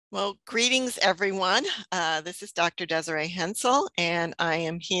Well, greetings, everyone. This is Dr. Desiree Hensel, and I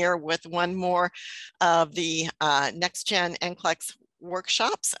am here with one more of the NextGen NCLEX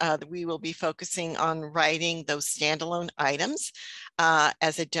workshops. We will be focusing on writing those standalone items.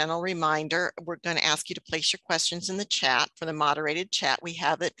 As a general reminder, we're going to ask you to place your questions in the chat for the moderated chat. We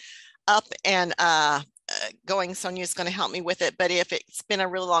have it up and going. Sonia's going to help me with it, but if it's been a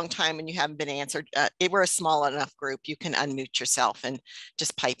really long time and you haven't been answered, we're a small enough group, you can unmute yourself and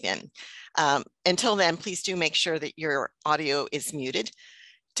just pipe in. Until then, please do make sure that your audio is muted.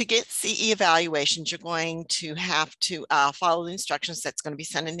 To get CE evaluations, you're going to have to follow the instructions that's going to be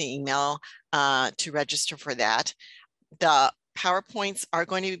sent in the email to register for that. The PowerPoints are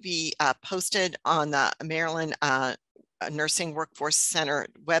going to be posted on the Maryland Nursing Workforce Center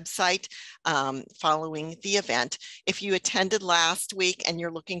website following the event. If you attended last week and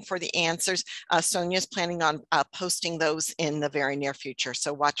you're looking for the answers, Sonia is planning on posting those in the very near future.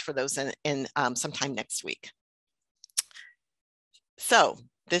 So watch for those in sometime next week. So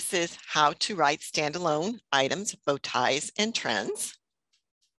this is how to write standalone items, bow ties, and trends.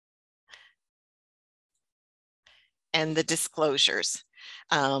 And the disclosures.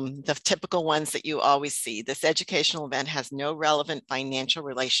 The typical ones that you always see. This educational event has no relevant financial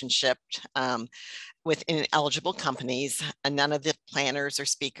relationship with ineligible companies, and none of the planners or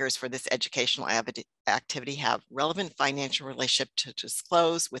speakers for this educational activity have relevant financial relationship to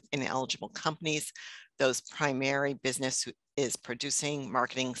disclose with ineligible companies. Those primary business is producing,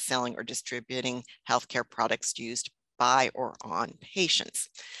 marketing, selling, or distributing healthcare products used by or on patients.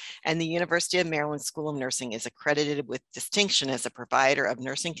 And the University of Maryland School of Nursing is accredited with distinction as a provider of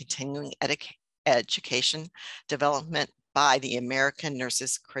nursing continuing education development by the American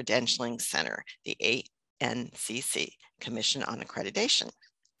Nurses Credentialing Center, the ANCC, Commission on Accreditation.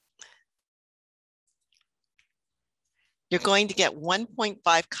 You're going to get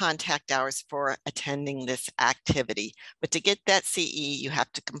 1.5 contact hours for attending this activity. But to get that CE, you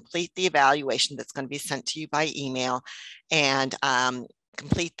have to complete the evaluation that's going to be sent to you by email and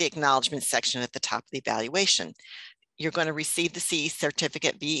complete the acknowledgement section at the top of the evaluation. You're going to receive the CE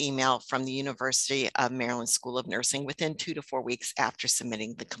certificate via email from the University of Maryland School of Nursing within 2 to 4 weeks after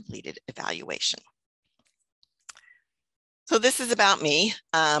submitting the completed evaluation. So this is about me.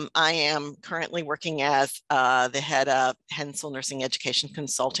 I am currently working as the head of Hensel Nursing Education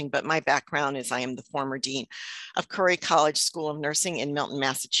Consulting, but my background is I am the former dean of Curry College School of Nursing in Milton,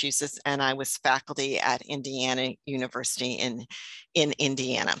 Massachusetts, and I was faculty at Indiana University in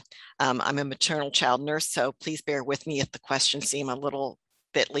Indiana. I'm a maternal child nurse, so please bear with me if the questions seem a little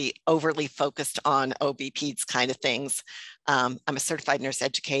bit overly focused on OB-PEDS kind of things. I'm a certified nurse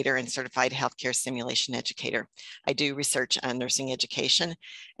educator and certified healthcare simulation educator. I do research on nursing education,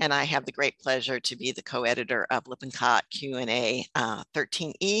 and I have the great pleasure to be the co-editor of Lippincott Q&A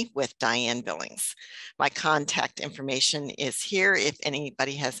 13E with Diane Billings. My contact information is here if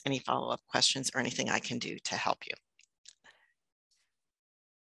anybody has any follow-up questions or anything I can do to help you.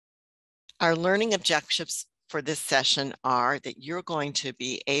 Our learning objectives for this session are that you're going to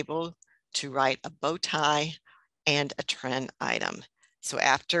be able to write a bow tie and a trend item. So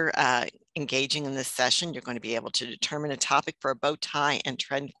after engaging in this session, you're going to be able to determine a topic for a bow tie and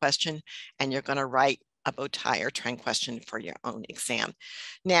trend question, and you're going to write a bow tie or trend question for your own exam.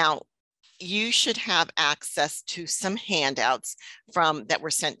 Now, you should have access to some handouts that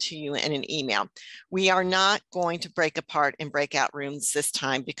were sent to you in an email. We are not going to break apart in breakout rooms this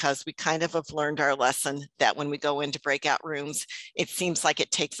time because we kind of have learned our lesson that when we go into breakout rooms, it seems like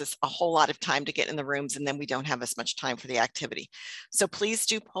it takes us a whole lot of time to get in the rooms, and then we don't have as much time for the activity. So please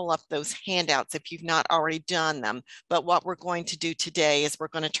do pull up those handouts if you've not already done them. But what we're going to do today is we're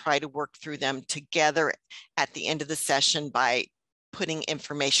going to try to work through them together at the end of the session by putting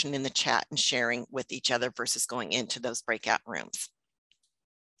information in the chat and sharing with each other versus going into those breakout rooms.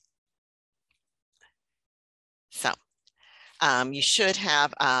 So you should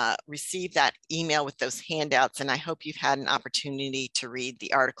have received that email with those handouts, and I hope you've had an opportunity to read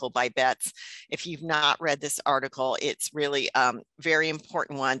the article by Betts. If you've not read this article, it's really a very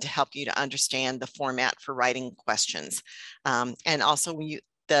important one to help you to understand the format for writing questions. And also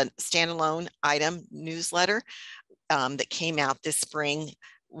the standalone item newsletter that came out this spring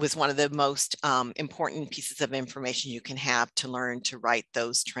was one of the most important pieces of information you can have to learn to write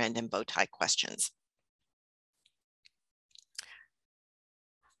those trend and bow tie questions.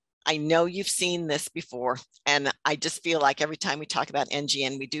 I know you've seen this before, and I just feel like every time we talk about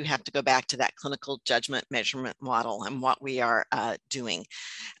NGN, we do have to go back to that clinical judgment measurement model and what we are doing.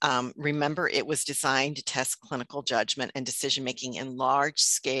 Remember, it was designed to test clinical judgment and decision-making in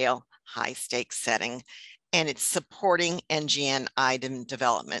large-scale, high-stakes setting. and it's supporting NGN item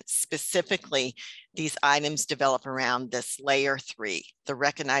development. Specifically, these items develop around this layer 3, the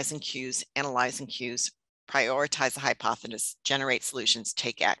recognizing cues, analyzing cues, prioritize the hypothesis, generate solutions,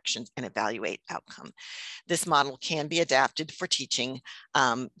 take actions, and evaluate outcome. This model can be adapted for teaching,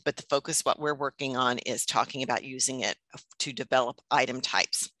 but the focus, what we're working on, is talking about using it to develop item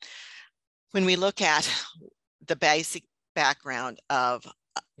types. When we look at the basic background of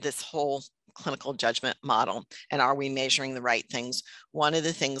this whole clinical judgment model and are we measuring the right things, one of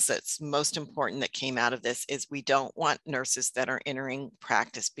the things that's most important that came out of this is we don't want nurses that are entering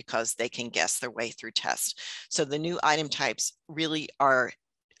practice because they can guess their way through tests. So the new item types really are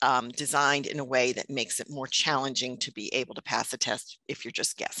designed in a way that makes it more challenging to be able to pass a test if you're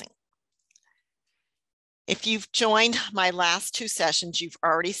just guessing. If you've joined my last 2 sessions, you've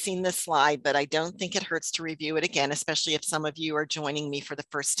already seen this slide, but I don't think it hurts to review it again, especially if some of you are joining me for the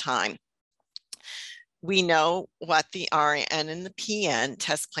first time. We know what the RN and the PN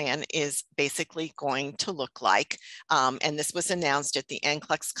test plan is basically going to look like. And this was announced at the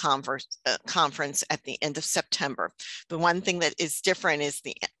NCLEX conference at the end of September. The one thing that is different is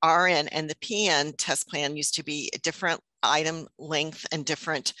the RN and the PN test plan used to be a different item length and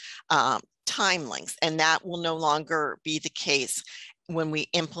different time lengths, and that will no longer be the case when we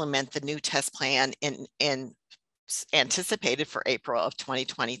implement the new test plan in anticipated for April of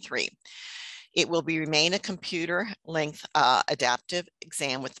 2023. It will remain a computer length adaptive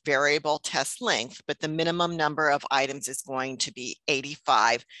exam with variable test length, but the minimum number of items is going to be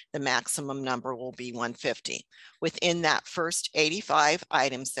 85. The maximum number will be 150. Within that first 85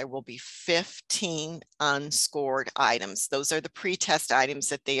 items, there will be 15 unscored items. Those are the pre-test items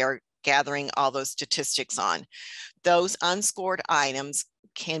that they are gathering all those statistics on. Those unscored items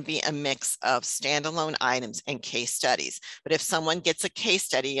can be a mix of standalone items and case studies. But if someone gets a case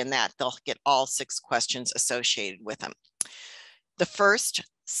study in that, they'll get all 6 questions associated with them. The first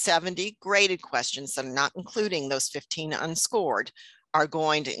 70 graded questions that are not including those 15 unscored are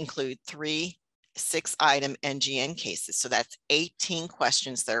going to include 3 6-item NGN cases. So that's 18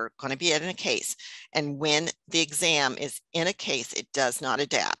 questions that are going to be in a case. And when the exam is in a case, it does not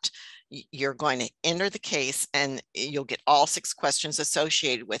adapt. You're going to enter the case and you'll get all 6 questions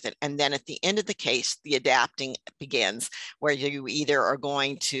associated with it. And then at the end of the case, the adapting begins, where you either are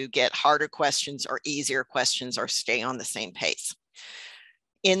going to get harder questions or easier questions or stay on the same pace.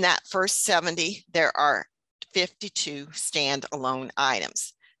 In that first 70, there are 52 standalone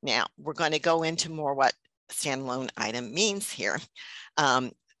items. Now, we're going to go into more what standalone item means here.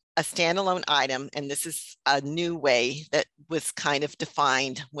 A standalone item, and this is a new way that was kind of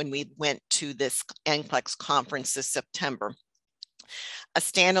defined when we went to this NCLEX conference this September. A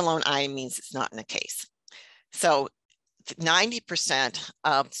standalone item means it's not in a case. So 90%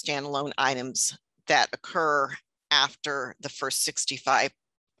 of standalone items that occur after the first 65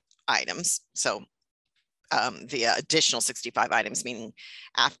 items, so the additional 65 items, meaning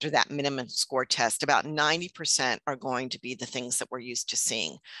after that minimum score test, about 90% are going to be the things that we're used to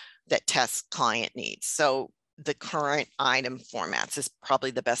seeing that test client needs. So the current item formats is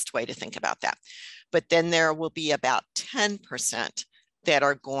probably the best way to think about that. But then there will be about 10% that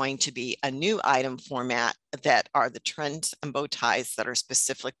are going to be a new item format that are the trends and bow ties that are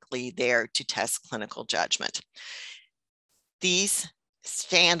specifically there to test clinical judgment. These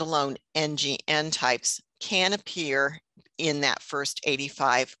standalone NGN types can appear in that first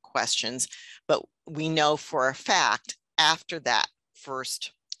 85 questions, but we know for a fact after that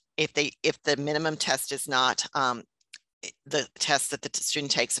first, if the minimum test is not the test that the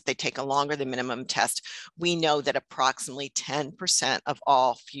student takes, if they take a longer than minimum test, we know that approximately 10% of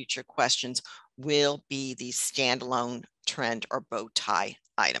all future questions will be these standalone trend or bow tie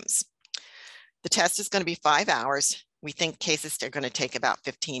items. The test is going to be 5 hours. We think cases are going to take about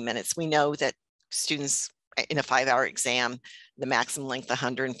 15 minutes. We know that students in a 5-hour exam, the maximum length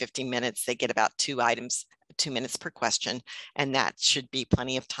 150 minutes, they get about 2 items, 2 minutes per question, and that should be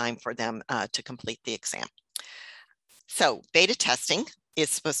plenty of time for them to complete the exam. So beta testing is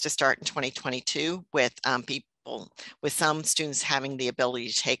supposed to start in 2022 with with some students having the ability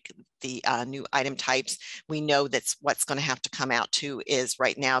to take the new item types. We know that's what's going to have to come out too is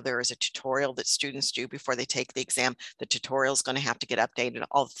right now there is a tutorial that students do before they take the exam. The tutorial is going to have to get updated.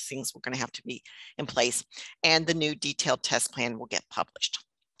 All the things we're going to have to be in place, and the new detailed test plan will get published.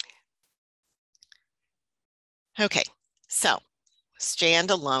 Okay, so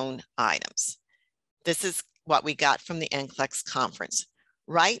standalone items. This is what we got from the NCLEX conference.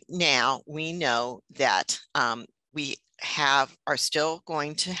 Right now, we know that we are still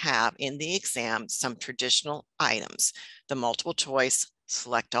going to have in the exam some traditional items, the multiple choice,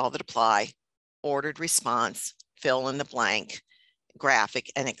 select all that apply, ordered response, fill in the blank,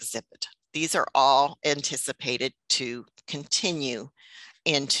 graphic, and exhibit. These are all anticipated to continue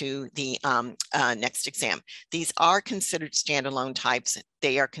into the next exam. These are considered standalone types.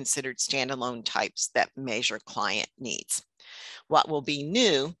 They are considered standalone types that measure client needs. What will be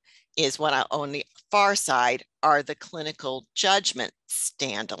new is what on the far side are the clinical judgment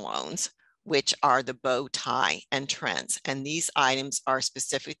standalones, which are the bow tie and trends. And these items are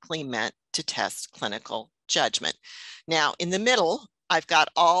specifically meant to test clinical judgment. Now, in the middle, I've got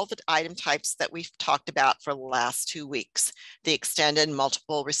all the item types that we've talked about for the last 2 weeks. The extended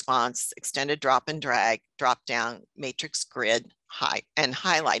multiple response, extended drop and drag, drop down, matrix grid, and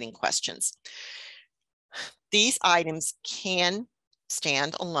highlighting questions. These items can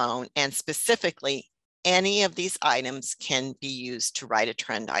stand alone, and specifically, any of these items can be used to write a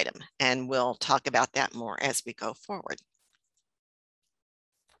trend item. And we'll talk about that more as we go forward.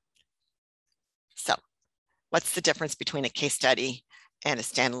 So, what's the difference between a case study and a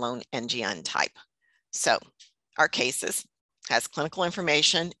standalone NGN type? So, our cases has clinical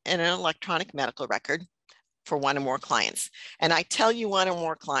information in an electronic medical record for one or more clients. And I tell you one or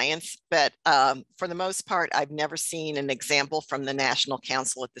more clients, but for the most part, I've never seen an example from the National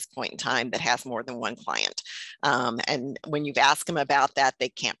Council at this point in time that has more than one client. And when you've asked them about that, they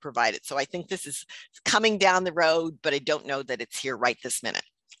can't provide it. So I think this is coming down the road, but I don't know that it's here right this minute.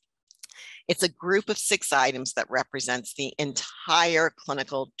 It's a group of 6 items that represents the entire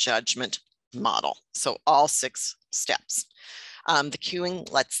clinical judgment model. So all 6 steps. The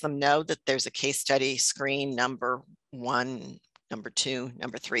queuing lets them know that there's a case study screen number 1, number 2,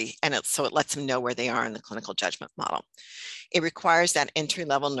 number 3, and so it lets them know where they are in the clinical judgment model. It requires that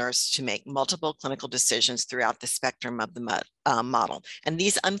entry-level nurse to make multiple clinical decisions throughout the spectrum of the model, and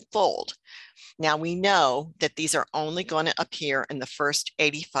these unfold. Now, we know that these are only going to appear in the first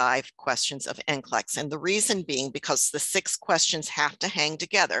 85 questions of NCLEX, and the reason being because the 6 questions have to hang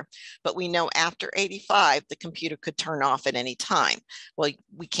together, but we know after 85, the computer could turn off at any time. Well,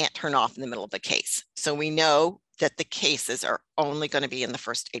 we can't turn off in the middle of a case. So we know that the cases are only going to be in the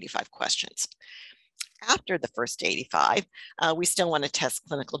first 85 questions. After the first 85, we still want to test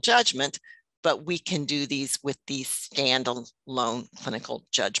clinical judgment, but we can do these with these standalone clinical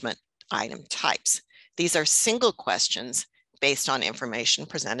judgment item types. These are single questions based on information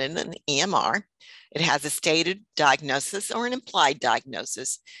presented in the EMR. It has a stated diagnosis or an implied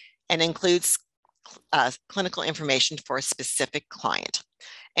diagnosis and includes clinical information for a specific client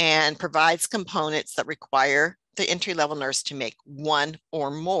and provides components that require the entry-level nurse to make one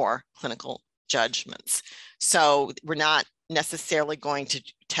or more clinical judgments. So we're not necessarily going to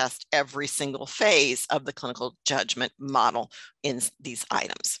test every single phase of the clinical judgment model in these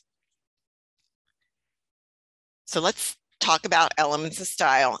items. So let's talk about elements of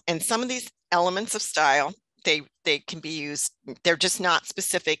style. And some of these elements of style, they can be used, they're just not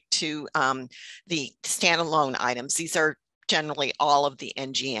specific to the standalone items. These are generally all of the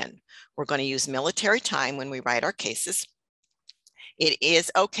NGN. We're going to use military time when we write our cases. It is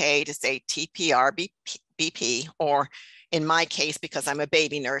okay to say TPR BP, or in my case, because I'm a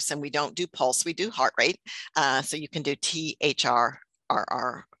baby nurse and we don't do pulse, we do heart rate. So you can do THR,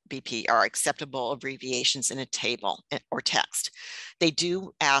 RR, BP are acceptable abbreviations in a table or text. They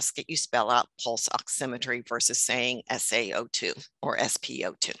do ask that you spell out pulse oximetry versus saying SaO2 or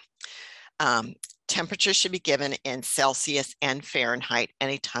SpO2. Temperature should be given in Celsius and Fahrenheit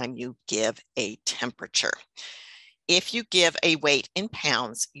anytime you give a temperature. If you give a weight in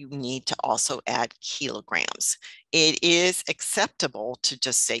pounds, you need to also add kilograms. It is acceptable to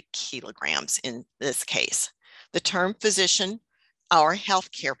just say kilograms in this case. The term physician or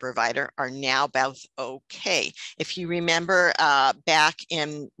healthcare provider are now both okay. If you remember back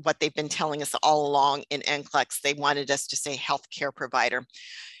in what they've been telling us all along in NCLEX, they wanted us to say healthcare provider.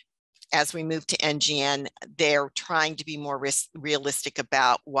 As we move to NGN, they're trying to be more realistic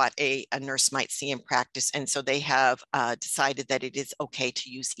about what a nurse might see in practice. And so they have decided that it is okay to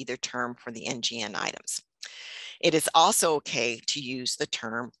use either term for the NGN items. It is also okay to use the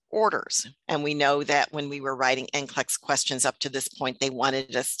term orders. And we know that when we were writing NCLEX questions up to this point, they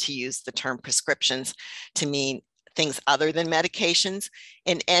wanted us to use the term prescriptions to mean things other than medications.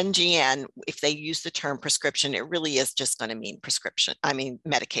 In NGN, if they use the term prescription, it really is just going to mean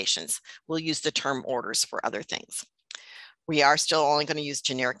medications. We'll use the term orders for other things. We are still only going to use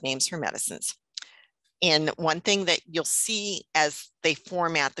generic names for medicines. And one thing that you'll see as they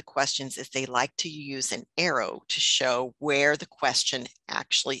format the questions is they like to use an arrow to show where the question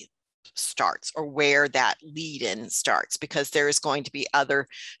actually starts or where that lead-in starts, because there is going to be other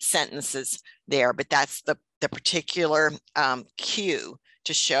sentences there, but that's the particular cue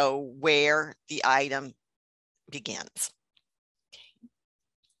to show where the item begins.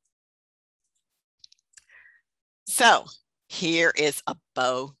 So here is a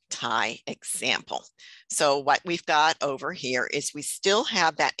bow tie example. So what we've got over here is we still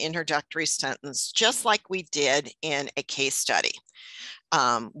have that introductory sentence, just like we did in a case study.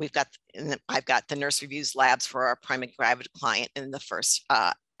 I've got the nurse reviews labs for our primary gravid client in the first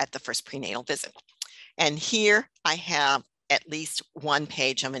at the first prenatal visit. And here I have at least one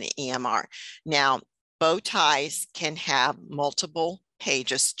page of an EMR. Now, bow ties can have multiple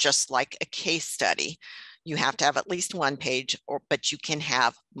pages, just like a case study. You have to have at least one page, but you can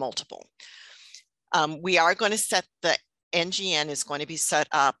have multiple. We are going to set the NGN is going to be set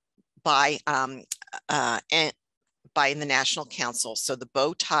up by the National Council. So the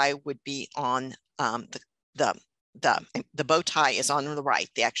bow tie would be on the bow tie is on the right,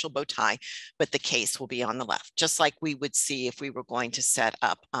 the actual bow tie, but the case will be on the left, just like we would see if we were going to set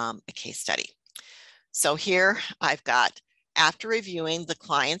up a case study. So here I've got, after reviewing the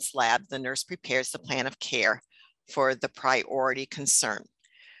client's lab, the nurse prepares the plan of care for the priority concern.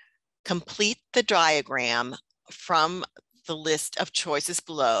 Complete the diagram from the list of choices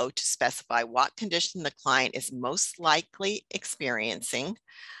below to specify what condition the client is most likely experiencing,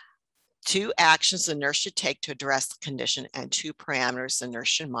 2 actions the nurse should take to address the condition, and 2 parameters the nurse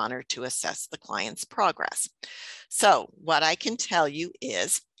should monitor to assess the client's progress. So what I can tell you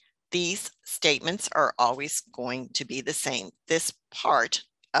is these statements are always going to be the same. This part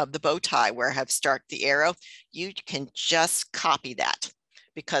of the bow tie where I have start the arrow, you can just copy that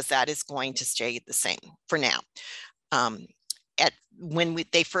because that is going to stay the same for now. When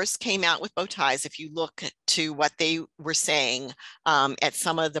they first came out with bow ties, if you look to what they were saying at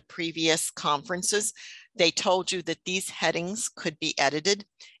some of the previous conferences, they told you that these headings could be edited.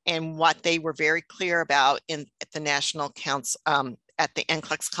 And what they were very clear about at the National Council, at the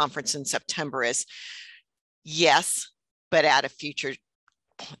NCLEX conference in September is, yes, but at a future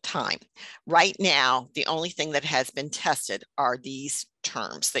time. Right now, the only thing that has been tested are these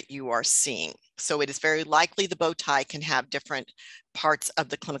terms that you are seeing. So it is very likely the bow tie can have different parts of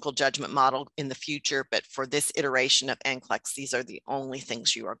the clinical judgment model in the future, but for this iteration of NCLEX, these are the only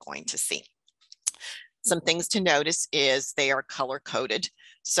things you are going to see. Some things to notice is they are color coded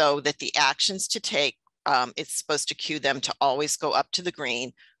so that the actions to take, it's supposed to cue them to always go up to the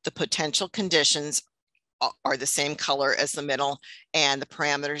green. The potential conditions are the same color as the middle, and the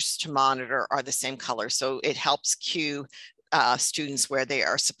parameters to monitor are the same color. So it helps cue students where they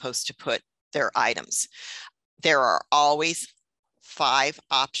are supposed to put their items. There are always 5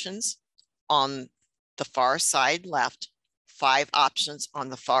 options on the far side left, 5 options on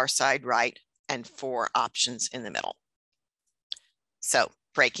the far side right, and 4 options in the middle. So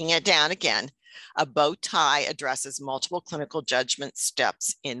breaking it down again, a bow tie addresses multiple clinical judgment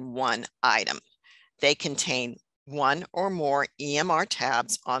steps in one item. They contain 1 or more EMR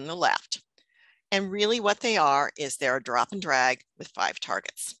tabs on the left. And really what they are is they're a drop and drag with 5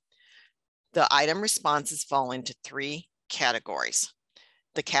 targets. The item responses fall into 3 categories.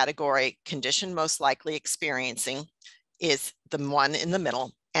 The category condition most likely experiencing is the one in the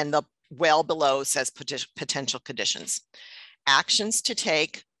middle, and the well below says potential conditions. Actions to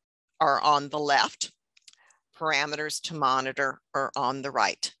take are on the left. Parameters to monitor are on the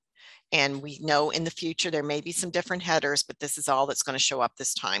right. And we know in the future there may be some different headers, but this is all that's going to show up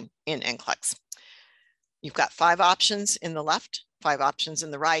this time in NCLEX. You've got 5 options in the left, 5 options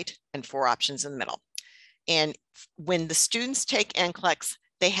in the right, and 4 options in the middle. And when the students take NCLEX,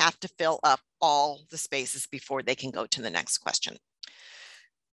 they have to fill up all the spaces before they can go to the next question.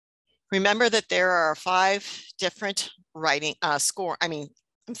 Remember that there are 3 different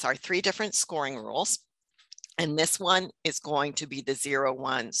scoring rules. And this one is going to be the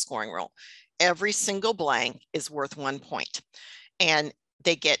 0-1 scoring rule. Every single blank is worth 1 point. And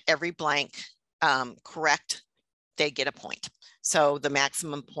they get every blank correct, they get a point. So the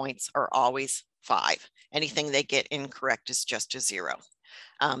maximum points are always 5. Anything they get incorrect is just a 0.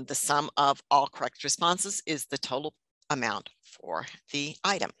 The sum of all correct responses is the total amount for the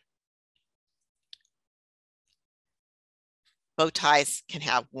item. Bow ties can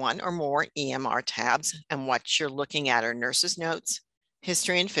have 1 or more EMR tabs, and what you're looking at are nurse's notes,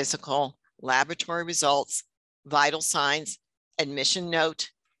 history and physical, laboratory results, vital signs, admission note,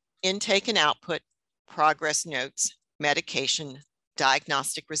 intake and output, progress notes, medication,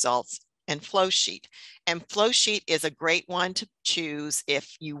 diagnostic results, and flow sheet. And flow sheet is a great one to choose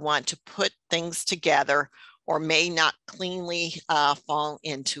if you want to put things together or may not cleanly fall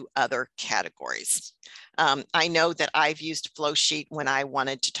into other categories. I know that I've used flow sheet when I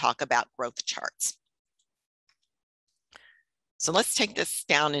wanted to talk about growth charts. So let's take this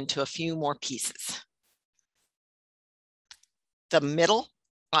down into a few more pieces. The middle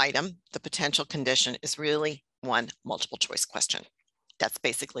item, the potential condition, is really one multiple choice question. That's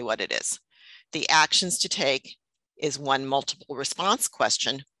basically what it is. The actions to take is one multiple response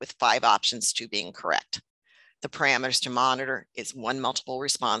question with 5 options to being correct. The parameters to monitor is one multiple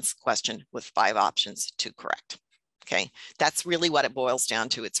response question with 5 options to correct. Okay, that's really what it boils down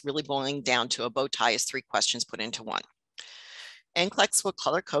to. It's really boiling down to a bow tie is 3 questions put into one. NCLEX will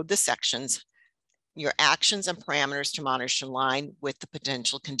color code the sections. Your actions and parameters to monitor should align with the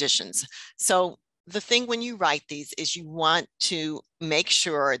potential conditions. So the thing when you write these is you want to make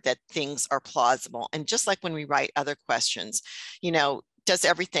sure that things are plausible. And just like when we write other questions, you know, does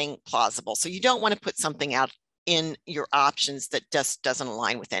everything plausible? So you don't want to put something out in your options that just doesn't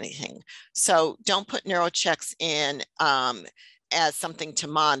align with anything. So don't put neurochecks in as something to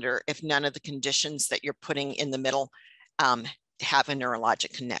monitor if none of the conditions that you're putting in the middle have a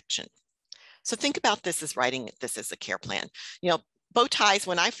neurologic connection. So think about this as writing this as a care plan. You know, bow ties,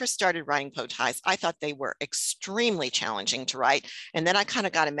 when I first started writing bow ties, I thought they were extremely challenging to write. And then I kind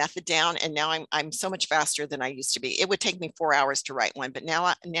of got a method down, and now I'm so much faster than I used to be. It would take me 4 hours to write one, but now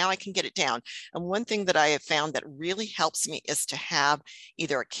I can get it down. And one thing that I have found that really helps me is to have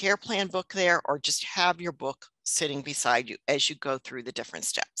either a care plan book there or just have your book sitting beside you as you go through the different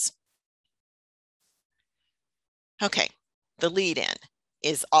steps. Okay, the lead in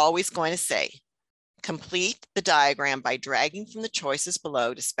is always going to say, complete the diagram by dragging from the choices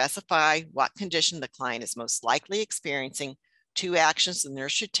below to specify what condition the client is most likely experiencing, 2 actions the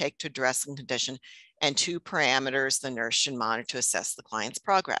nurse should take to address the condition, and 2 parameters the nurse should monitor to assess the client's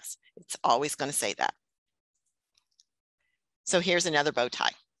progress. It's always going to say that. So here's another bow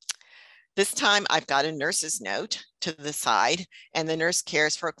tie. This time I've got a nurse's note to the side, and the nurse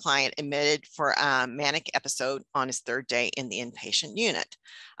cares for a client admitted for a manic episode on his 3rd day in the inpatient unit.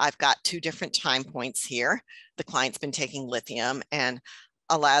 I've got 2 different time points here. The client's been taking lithium and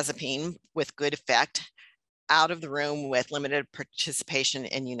olanzapine with good effect, out of the room with limited participation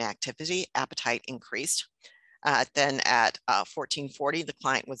in unit activity, appetite increased. Then at 14:40, the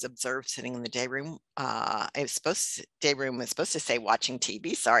client was observed sitting in the day room. Day room was supposed to say watching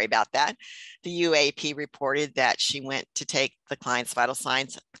TV. Sorry about that. The UAP reported that she went to take the client's vital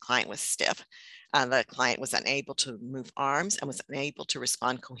signs. The client was stiff. The client was unable to move arms and was unable to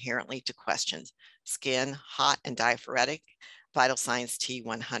respond coherently to questions. Skin hot and diaphoretic. Vital signs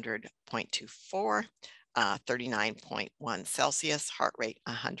T100.24. 39.1 Celsius, heart rate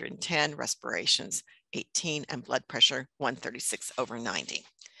 110, respirations 18, and blood pressure 136/90.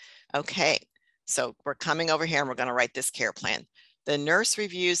 Okay, so we're coming over here and we're going to write this care plan. The nurse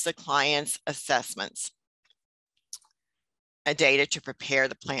reviews the client's assessments, data to prepare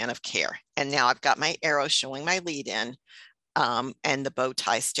the plan of care. And now I've got my arrow showing my lead in and the bow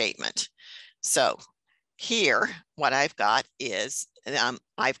tie statement. So here, what I've got is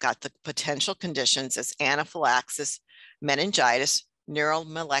I've got the potential conditions as anaphylaxis, meningitis,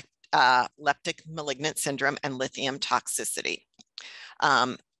 neuroleptic malignant syndrome, and lithium toxicity.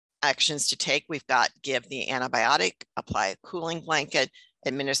 Actions to take, we've got give the antibiotic, apply a cooling blanket,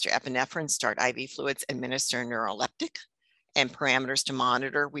 administer epinephrine, start IV fluids, administer neuroleptic. And parameters to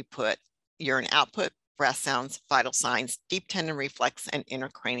monitor, we put urine output, breath sounds, vital signs, deep tendon reflex, and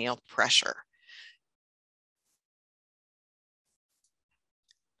intracranial pressure.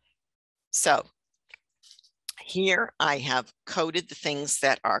 So here I have coded the things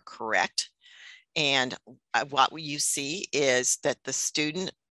that are correct. And what you see is that the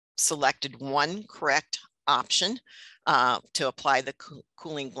student selected one correct option to apply the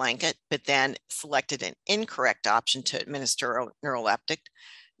cooling blanket, but then selected an incorrect option to administer neuroleptic.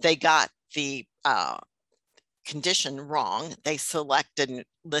 They got the condition wrong. They selected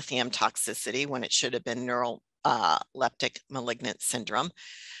lithium toxicity when it should have been neuroleptic malignant syndrome.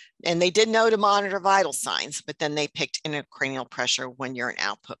 And they did know to monitor vital signs, but then they picked intracranial pressure when urine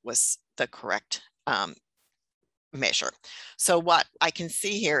output was the correct measure. So what I can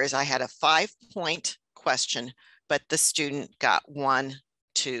see here is I had a 5-point question, but the student got 1,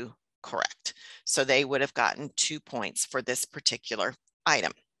 2 correct. So they would have gotten 2 points for this particular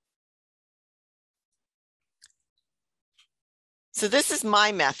item. So this is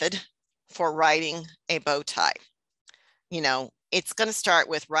my method for writing a bow tie. You know, it's going to start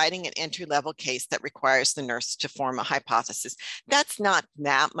with writing an entry-level case that requires the nurse to form a hypothesis. That's not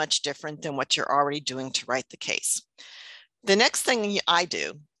that much different than what you're already doing to write the case. The next thing I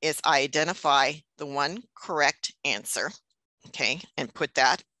do is I identify the one correct answer, okay, and put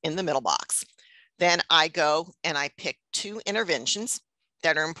that in the middle box. Then I go and I pick 2 interventions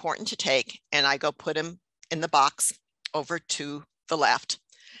that are important to take, and I go put them in the box over to the left.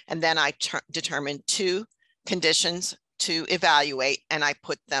 And then I determine 2 conditions to evaluate, and I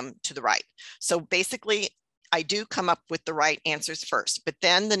put them to the right. So basically, I do come up with the right answers first, but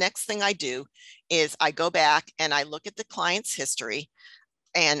then the next thing I do is I go back and I look at the client's history,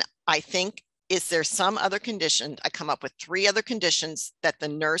 and I think, is there some other condition? I come up with 3 other conditions that the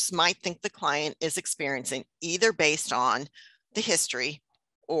nurse might think the client is experiencing, either based on the history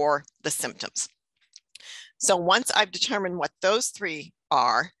or the symptoms. So once I've determined what those 3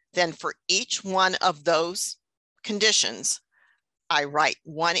 are, then for each one of those conditions, I write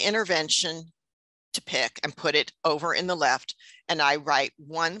 1 intervention to pick and put it over in the left, and I write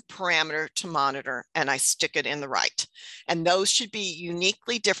 1 parameter to monitor and I stick it in the right. And those should be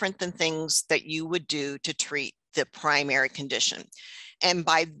uniquely different than things that you would do to treat the primary condition. And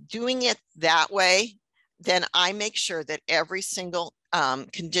by doing it that way, then I make sure that every single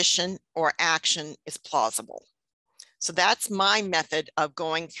condition or action is plausible. So that's my method of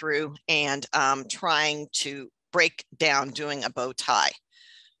going through and trying to break down doing a bow tie.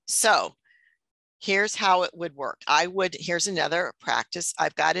 So here's how it would work. Here's another practice.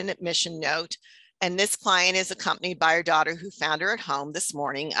 I've got an admission note, and this client is accompanied by her daughter, who found her at home this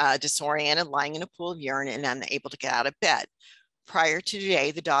morning, disoriented, lying in a pool of urine and unable to get out of bed. Prior to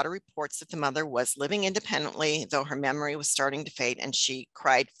today, the daughter reports that the mother was living independently, though her memory was starting to fade, and she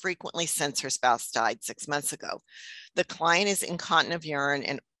cried frequently since her spouse died 6 months ago. The client is incontinent of urine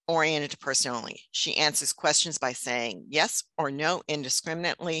and oriented to person only. She answers questions by saying yes or no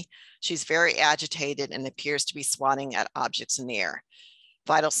indiscriminately. She's very agitated and appears to be swatting at objects in the air.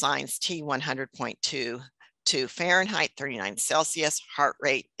 Vital signs T100.2 to Fahrenheit, 39 Celsius. Heart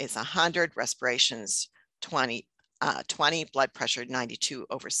rate is 100. Respirations 20, blood pressure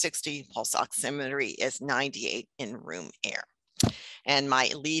 92/60. Pulse oximetry is 98 in room air. And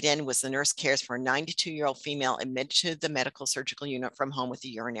my lead-in was the nurse cares for a 92-year-old female admitted to the medical surgical unit from home with a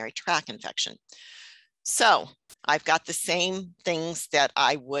urinary tract infection. So I've got the same things that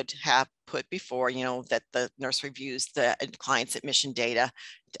I would have put before, that the nurse reviews the client's admission data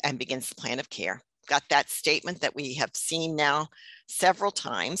and begins the plan of care. Got that statement that we have seen now several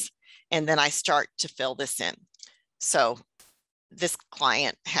times, and then I start to fill this in. So this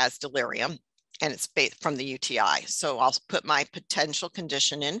client has delirium, and it's from the UTI. So I'll put my potential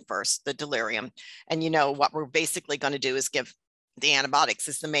condition in first, the delirium. And what we're basically going to do is give the antibiotics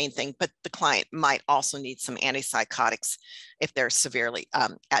is the main thing, but the client might also need some antipsychotics if they're severely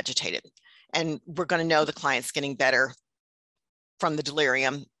agitated. And we're going to know the client's getting better from the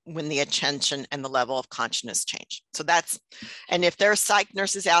delirium when the attention and the level of consciousness change. So and if there are psych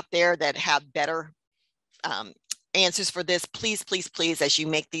nurses out there that have better answers for this, please, please, please, as you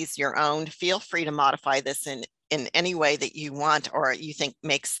make these your own, feel free to modify this in any way that you want or you think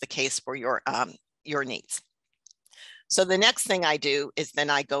makes the case for your needs. So the next thing I do is then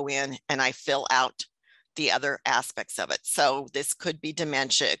I go in and I fill out the other aspects of it. So this could be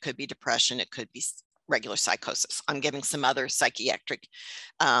dementia, it could be depression, it could be regular psychosis. I'm giving some other psychiatric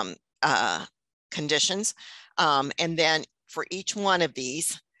conditions. And then for each one of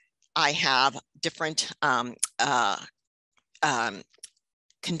these, I have different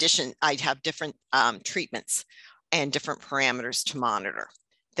condition. I have different treatments and different parameters to monitor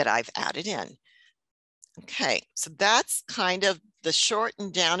that I've added in. Okay, so that's kind of the short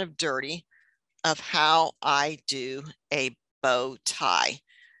and down of dirty of how I do a bow tie.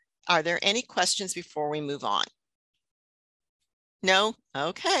 Are there any questions before we move on? No?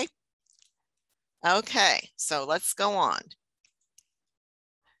 Okay. Okay, so let's go on.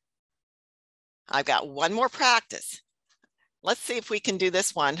 I've got one more practice. Let's see if we can do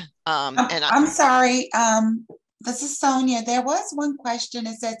this one. I'm sorry. This is Sonia. There was one question.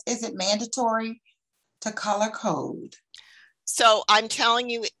 It says, is it mandatory to color code? So I'm telling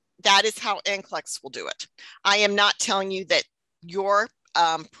you, that is how NCLEX will do it. I am not telling you that your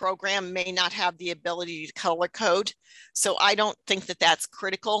program may not have the ability to color code. So I don't think that that's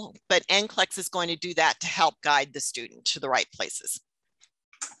critical, but NCLEX is going to do that to help guide the student to the right places.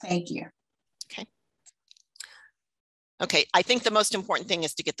 Thank you. Okay. Okay, I think the most important thing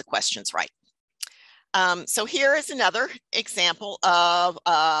is to get the questions right. So here is another example of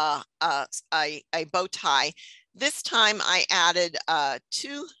a bow tie. This time I added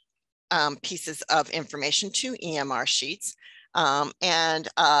 2 pieces of information, 2 EMR sheets. And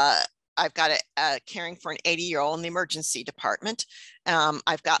I've got caring for an 80-year-old in the emergency department.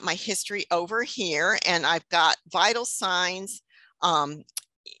 I've got my history over here, and I've got vital signs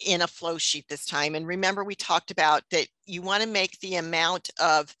in a flow sheet this time. And remember, we talked about that you want to make the amount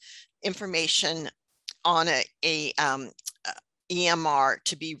of information on EMR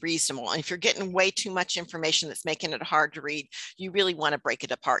to be reasonable. And if you're getting way too much information that's making it hard to read, you really want to break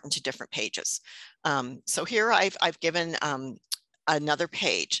it apart into different pages. So here I've given another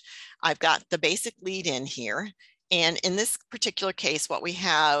page. I've got the basic lead in here. And in this particular case, what we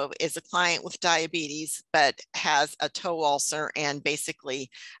have is a client with diabetes, but has a toe ulcer and basically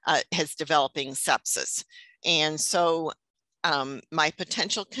is developing sepsis. And so my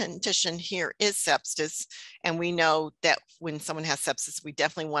potential condition here is sepsis. And we know that when someone has sepsis, we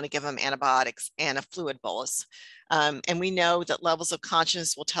definitely want to give them antibiotics and a fluid bolus. And we know that levels of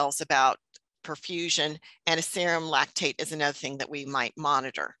consciousness will tell us about perfusion, and a serum lactate is another thing that we might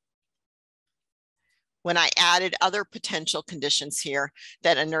monitor. When I added other potential conditions here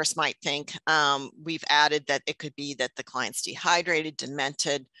that a nurse might think, we've added that it could be that the client's dehydrated,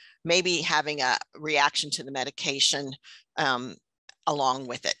 demented, maybe having a reaction to the medication along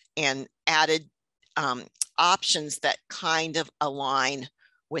with it, and added options that kind of align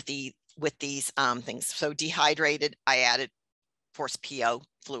with these things. So dehydrated, I added forced PO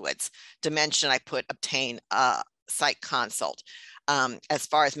fluids. Dementia, I put obtain a psych consult. As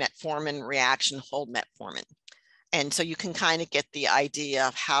far as metformin reaction, hold metformin. And so you can kind of get the idea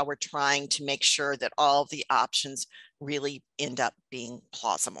of how we're trying to make sure that all of the options really end up being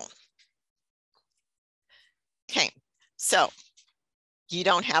plausible. Okay, so you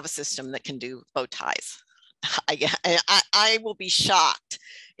don't have a system that can do bow ties. I will be shocked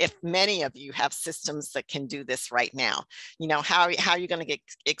if many of you have systems that can do this right now. You know, how are you going to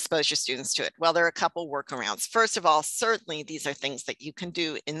expose your students to it? Well, there are a couple workarounds. First of all, certainly these are things that you can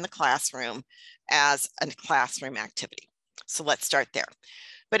do in the classroom as a classroom activity. So let's start there.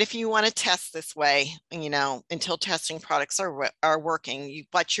 But if you want to test this way, you know, until testing products are working,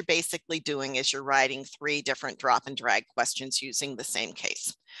 what you're basically doing is you're writing 3 different drop and drag questions using the same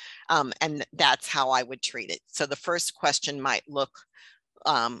case. And that's how I would treat it. So the first question might look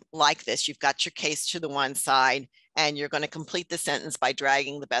like this. You've got your case to the one side, and you're going to complete the sentence by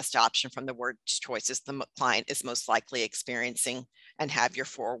dragging the best option from the word choices the client is most likely experiencing, and have your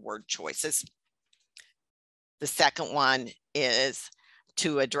 4 word choices. The second one is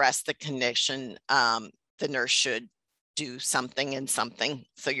to address the condition. The nurse should do something and something.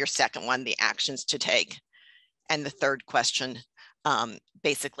 So your second one, the actions to take. And the third question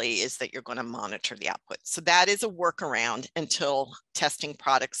basically is that you're going to monitor the output. So that is a workaround until testing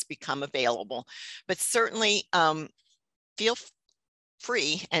products become available. But certainly feel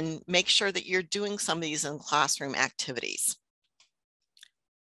free and make sure that you're doing some of these in classroom activities.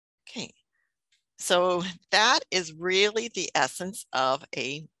 Okay, so that is really the essence of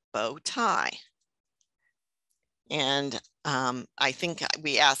a bow tie. And I think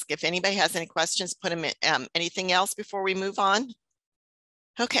we ask if anybody has any questions, put them in. Anything else before we move on?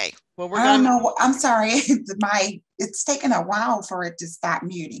 Okay, well, we're going to. I don't know. I'm sorry. It's taken a while for it to stop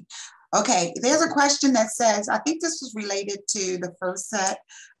muting. Okay, there's a question that says, I think this was related to the first set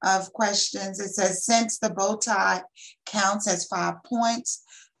of questions. It says, since the bow tie counts as 5 points,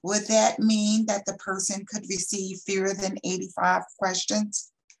 would that mean that the person could receive fewer than 85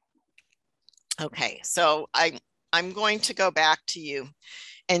 questions? Okay, so I'm going to go back to you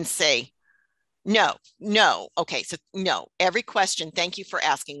and say, no. Okay, so no, every question, thank you for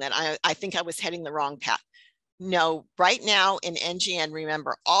asking that. I think I was heading the wrong path. No, right now in NGN,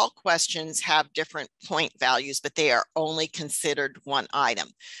 remember, all questions have different point values, but they are only considered one item.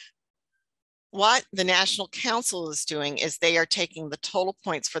 What the National Council is doing is they are taking the total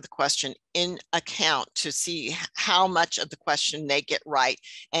points for the question in account to see how much of the question they get right.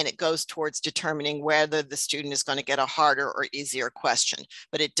 And it goes towards determining whether the student is going to get a harder or easier question.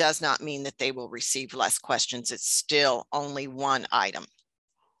 But it does not mean that they will receive less questions. It's still only one item.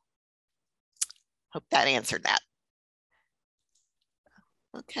 Hope that answered that.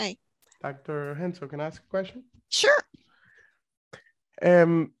 Okay. Dr. Hensel, can I ask a question? Sure.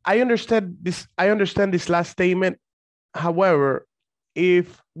 I understand this last statement. However,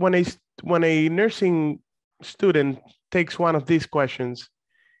 if when a nursing student takes one of these questions,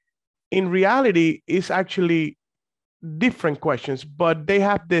 in reality, it's actually different questions, but they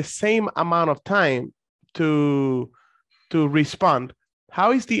have the same amount of time to respond.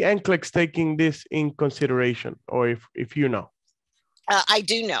 How is the NCLEX taking this in consideration, or if you know? I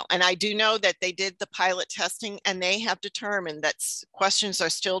do know, and I do know that they did the pilot testing, and they have determined that questions are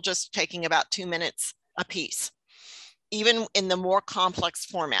still just taking about 2 minutes a piece, even in the more complex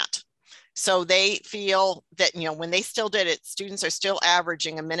format. So they feel that, you know, when they still did it, students are still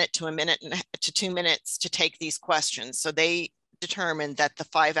averaging a minute to 2 minutes to take these questions. So they determined that the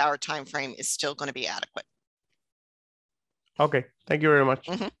 5-hour time frame is still going to be adequate. Okay, thank you very much.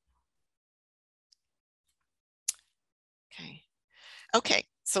 Mm-hmm. Okay. Okay,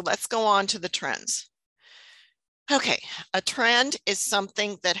 so let's go on to the trends. Okay, a trend is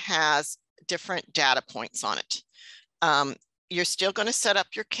something that has different data points on it. You're still going to set up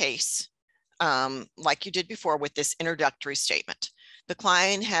your case like you did before with this introductory statement. The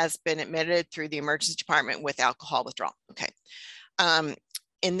client has been admitted through the emergency department with alcohol withdrawal. Okay.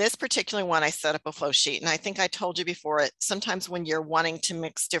 In this particular one, I set up a flow sheet, and I think I told you before, sometimes when you're wanting to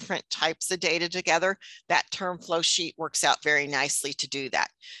mix different types of data together, that term flow sheet works out very nicely to do that.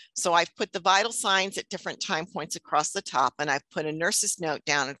 So I've put the vital signs at different time points across the top, and I've put a nurse's note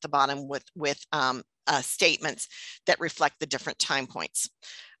down at the bottom with statements that reflect the different time points.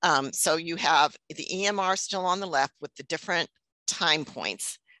 So you have the EMR still on the left with the different time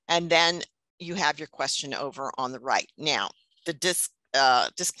points, and then you have your question over on the right. Now, the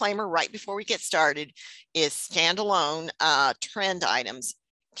disclaimer right before we get started is standalone trend items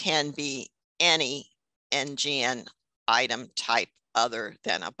can be any NGN item type other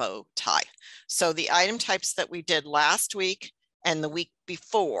than a bow tie. So the item types that we did last week and the week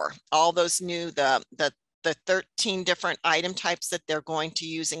before, all those new, the 13 different item types that they're going to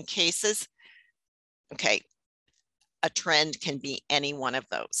use in cases, okay, a trend can be any one of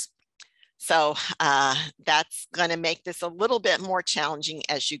those. So that's going to make this a little bit more challenging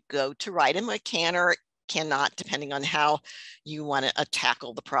as you go to write them. It can or cannot, depending on how you want to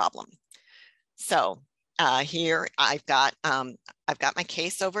tackle the problem. So here I've got my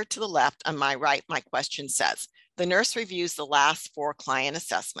case over to the left. On my right, my question says, the nurse reviews the last 4 client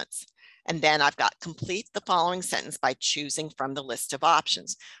assessments. And then I've got complete the following sentence by choosing from the list of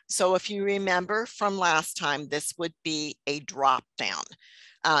options. So if you remember from last time, this would be a drop down.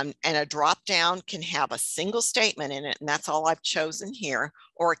 And a drop down can have a single statement in it, and that's all I've chosen here,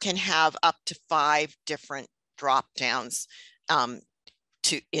 or it can have up to 5 different drop downs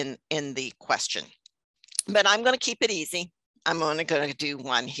in the question. But I'm going to keep it easy. I'm only going to do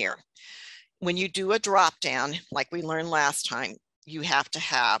one here. When you do a drop down, like we learned last time, you have to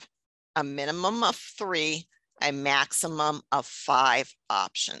have a minimum of 3, a maximum of 5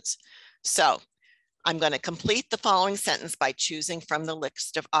 options. So I'm going to complete the following sentence by choosing from the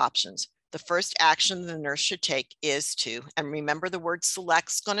list of options. The first action the nurse should take is to, and remember the word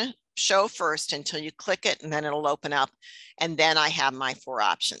select's going to show first until you click it, and then it'll open up. And then I have my 4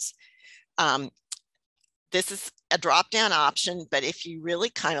 options. This is a drop-down option, but if you really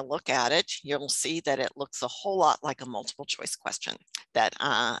kind of look at it, you'll see that it looks a whole lot like a multiple choice question that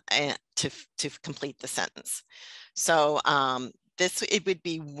to complete the sentence. So it would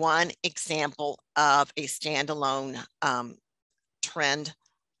be one example of a standalone trend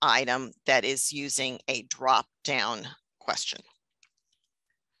item that is using a drop-down question.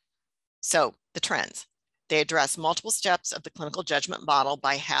 So the trends. They address multiple steps of the clinical judgment model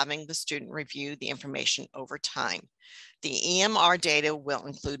by having the student review the information over time. The EMR data will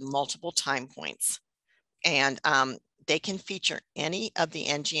include multiple time points, and they can feature any of the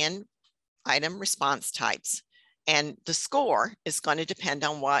NGN item response types. And the score is going to depend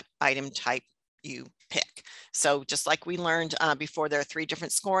on what item type you pick. So just like we learned before, there are 3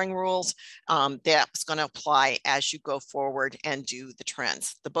 different scoring rules. That's going to apply as you go forward and do the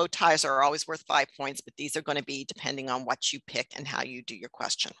trends. The bow ties are always worth 5 points, but these are going to be depending on what you pick and how you do your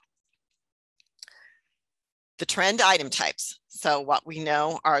question. The trend item types. So what we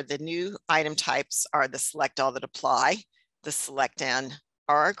know are the new item types are the select all that apply, the select and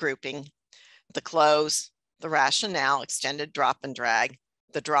are a grouping, the close, the rationale, extended drop and drag,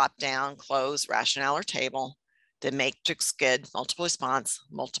 the drop down, close, rationale or table, the matrix grid, multiple response,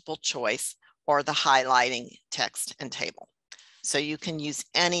 multiple choice, or the highlighting text and table. So you can use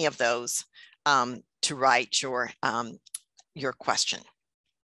any of those to write your question.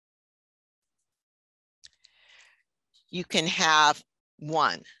 You can have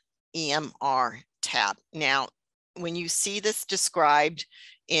one EMR tab. Now, when you see this described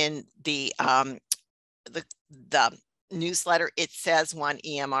in the newsletter, it says one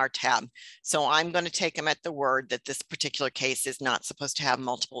EMR tab. So I'm going to take them at the word that this particular case is not supposed to have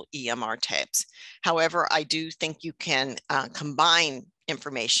multiple EMR tabs. However, I do think you can combine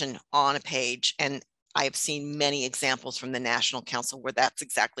information on a page, and I've seen many examples from the National Council where that's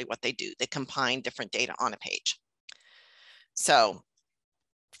exactly what they do. They combine different data on a page. So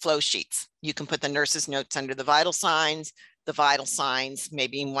flow sheets, you can put the nurse's notes under the vital signs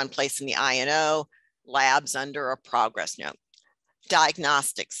maybe in one place in the I&O, labs under a progress note.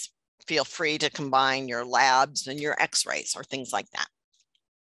 Diagnostics, feel free to combine your labs and your x-rays or things like that,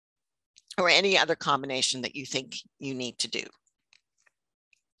 or any other combination that you think you need to do.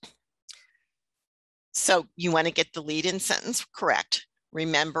 So you want to get the lead-in sentence correct.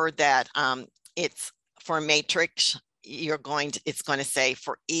 Remember that it's for a matrix it's going to say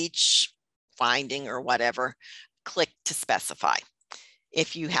for each finding or whatever, click to specify.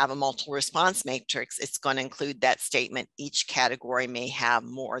 If you have a multiple response matrix, it's going to include that statement, each category may have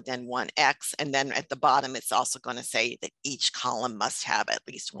more than one X. And then at the bottom, it's also going to say that each column must have at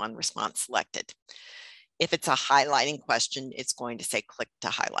least one response selected. If it's a highlighting question, it's going to say click to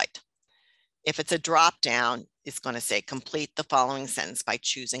highlight. If it's a drop down, it's going to say complete the following sentence by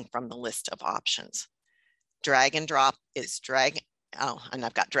choosing from the list of options. Drag and drop is drag. Oh, and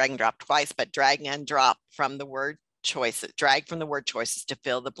I've got drag and drop twice, but drag and drop from the word choices, drag from the word choices to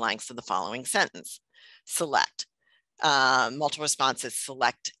fill the blanks of the following sentence. Select. Multiple responses,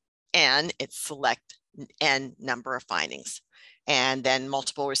 select N, it's select N number of findings. And then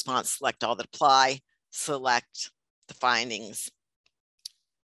multiple response, select all that apply, select the findings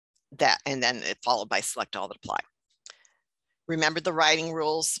that, and then it followed by select all that apply. Remember the writing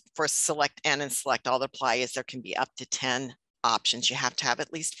rules for select N and select all that apply is there can be up to 10 options. You have to have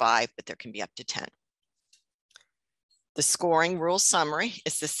at least 5, but there can be up to 10. The scoring rule summary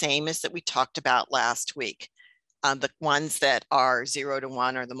is the same as that we talked about last week. The ones that are 0 to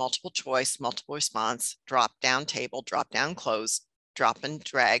 1 are the multiple choice, multiple response, drop down table, drop down close, drop and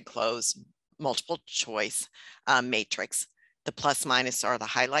drag close, multiple choice matrix. The plus minus are the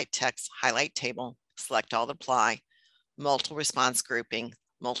highlight text, highlight table, select all that apply, multiple response grouping,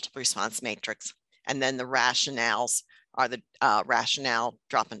 multiple response matrix. And then the rationales are the rationale,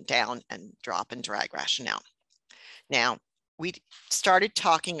 drop and down, and drop and drag rationale. Now, we started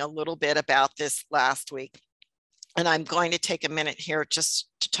talking a little bit about this last week, and I'm going to take a minute here just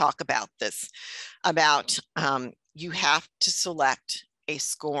to talk about this, about you have to select a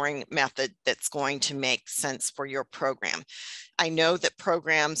scoring method that's going to make sense for your program. I know that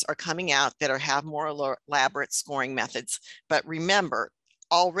programs are coming out that have more elaborate scoring methods, but remember,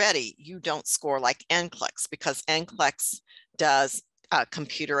 already you don't score like NCLEX because NCLEX does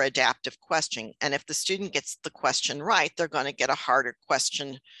computer adaptive questioning. And if the student gets the question right, they're going to get a harder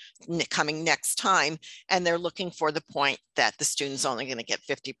question coming next time. And they're looking for the point that the student's only going to get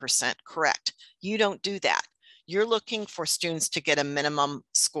 50% correct. You don't do that. You're looking for students to get a minimum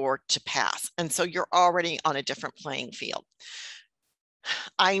score to pass. And so you're already on a different playing field.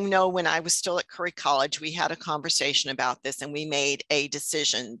 I know when I was still at Curry College, we had a conversation about this and we made a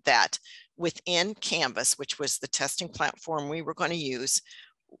decision that within Canvas, which was the testing platform we were going to use,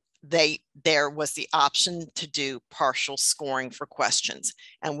 there was the option to do partial scoring for questions.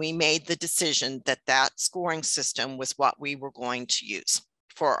 And we made the decision that that scoring system was what we were going to use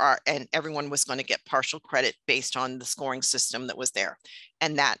for our, and everyone was going to get partial credit based on the scoring system that was there.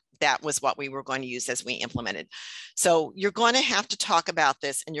 And that was what we were going to use as we implemented. So you're going to have to talk about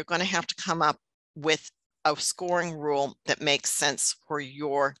this and you're going to have to come up with a scoring rule that makes sense for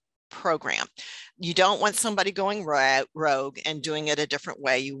your program. You don't want somebody going rogue and doing it a different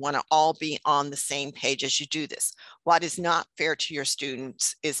way. You want to all be on the same page as you do this. What is not fair to your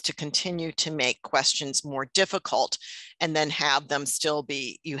students is to continue to make questions more difficult and then have them still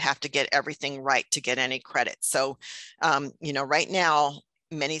be, you have to get everything right to get any credit. So, you know, right now,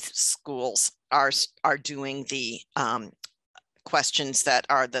 many schools are doing the questions that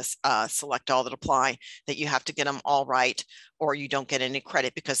are the select all that apply, that you have to get them all right or you don't get any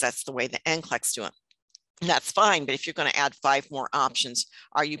credit because that's the way the NCLEX do it. And that's fine, but if you're going to add 5 more options,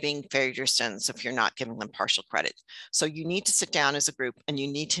 are you being fair to your students if you're not giving them partial credit? So you need to sit down as a group and you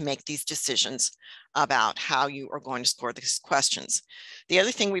need to make these decisions about how you are going to score these questions. The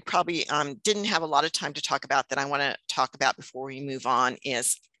other thing we probably didn't have a lot of time to talk about that I want to talk about before we move on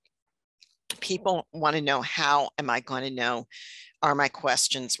is people want to know, how am I going to know, are my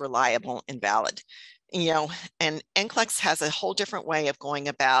questions reliable and valid? You know, and NCLEX has a whole different way of going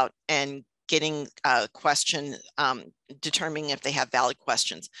about and getting a question, determining if they have valid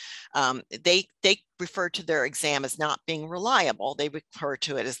questions. They refer to their exam as not being reliable. They refer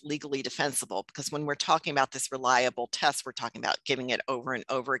to it as legally defensible, because when we're talking about this reliable test, we're talking about giving it over and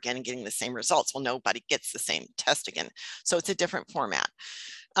over again and getting the same results. Well, nobody gets the same test again. So it's a different format.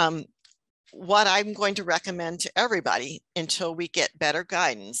 What I'm going to recommend to everybody until we get better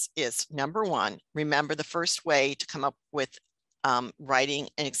guidance is, number one, remember the first way to come up with writing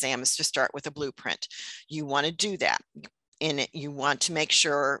an exam is to start with a blueprint. You want to do that. In it, you want to make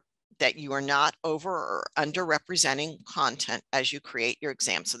sure that you are not over or underrepresenting content as you create your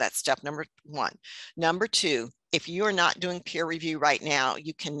exam. So that's step number one. Number two, if you are not doing peer review right now,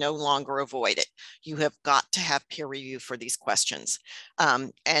 you can no longer avoid it. You have got to have peer review for these questions.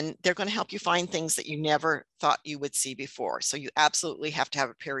 And they're going to help you find things that you never thought you would see before. So you absolutely have to have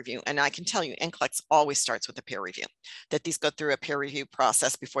a peer review. And I can tell you, NCLEX always starts with a peer review, that these go through a peer review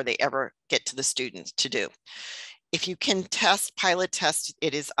process before they ever get to the students to do. If you can pilot test,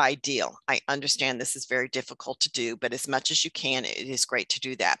 it is ideal. I understand this is very difficult to do, but as much as you can, it is great to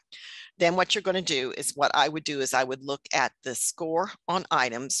do that. Then what you're going to do is what I would do is I would look at the score on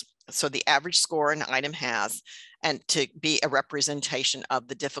items. So the average score an item has, and to be a representation of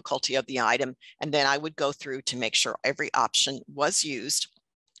the difficulty of the item. And then I would go through to make sure every option was used.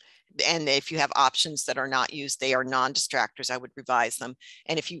 And if you have options that are not used, they are non-distractors, I would revise them.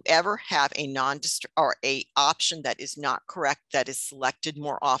 And if you ever have a or a option that is not correct, that is selected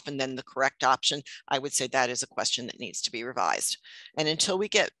more often than the correct option, I would say that is a question that needs to be revised. And until we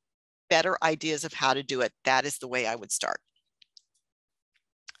get better ideas of how to do it, that is the way I would start.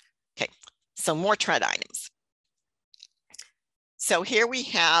 Okay, so more trend items. So here we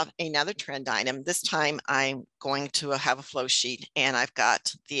have another trend item. This time I'm going to have a flow sheet, and I've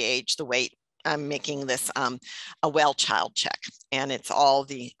got the age, the weight. I'm making this a well child check, and it's all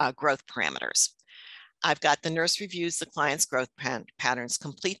the growth parameters. I've got the nurse reviews the client's growth patterns,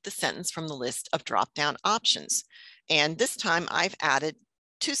 complete the sentence from the list of drop-down options. And this time I've added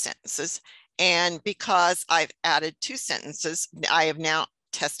 2 sentences. And because I've added 2 sentences, I have now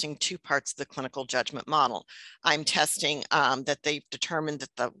testing 2 parts of the clinical judgment model. I'm testing that they've determined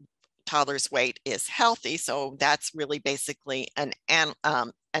that the toddler's weight is healthy. So that's really basically an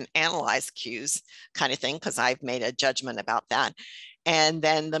analyze cues kind of thing, because I've made a judgment about that. And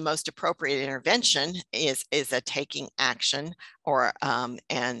then the most appropriate intervention is a taking action, or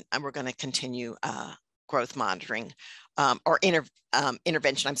and we're going to continue growth monitoring or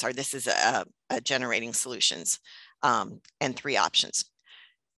intervention. I'm sorry, this is a generating solutions and 3 options.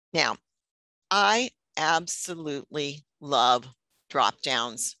 Now, I absolutely love drop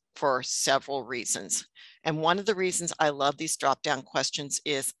downs for several reasons. And one of the reasons I love these drop down questions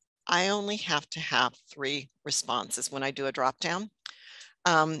is I only have to have 3 responses when I do a drop down.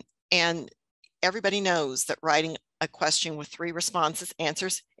 And everybody knows that writing a question with 3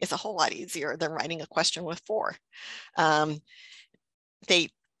 answers is a whole lot easier than writing a question with 4.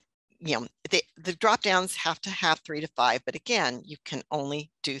 The drop downs have to have 3 to 5, but again, you can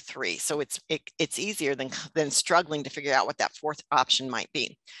only do 3. So it's easier than struggling to figure out what that 4th option might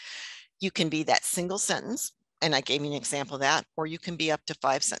be. You can be that single sentence, and I gave you an example of that, or you can be up to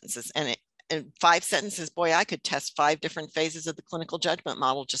 5 sentences. And 5 sentences, boy, I could test 5 different phases of the clinical judgment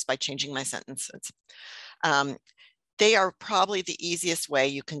model just by changing my sentences. They are probably the easiest way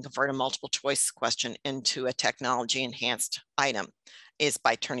you can convert a multiple choice question into a technology enhanced item, is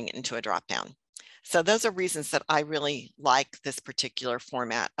by turning it into a drop down. So those are reasons that I really like this particular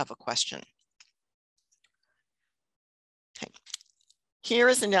format of a question. Okay. Here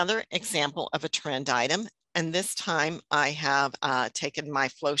is another example of a trend item. And this time I have taken my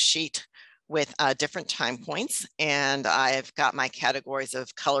flow sheet with different time points, and I've got my categories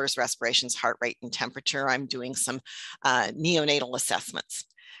of colors, respirations, heart rate, and temperature. I'm doing some neonatal assessments,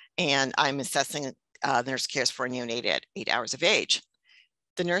 and I'm assessing the nurse cares for a neonate at 8 hours of age.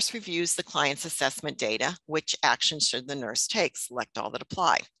 The nurse reviews the client's assessment data. Which actions should the nurse take? Select all that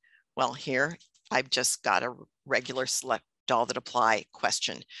apply. Well, here I've just got a regular select all that apply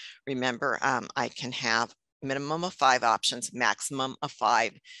question. Remember, I can have minimum of 5 options, maximum of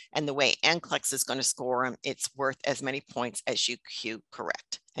 5. And the way NCLEX is going to score them, it's worth as many points as you cue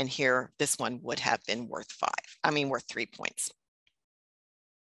correct. And here, this one would have been worth 3 points.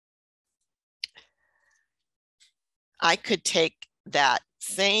 I could take that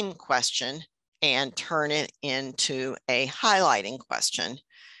same question and turn it into a highlighting question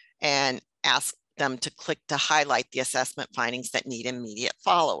and ask them to click to highlight the assessment findings that need immediate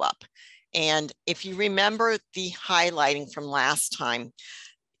follow-up. And if you remember the highlighting from last time,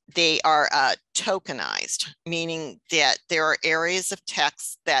 they are tokenized, meaning that there are areas of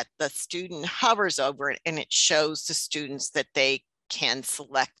text that the student hovers over it and it shows the students that they can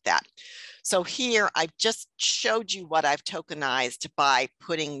select that. So here I've just showed you what I've tokenized by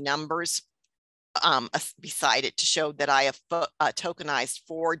putting numbers beside it to show that I have tokenized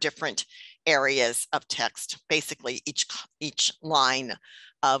 4 different areas of text, basically each line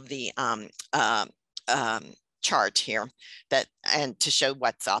of the chart here, and to show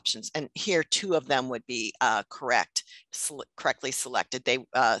what's options. And here 2 of them would be correctly selected. They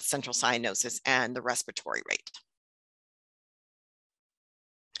central cyanosis and the respiratory rate.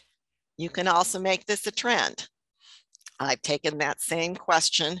 You can also make this a trend. I've taken that same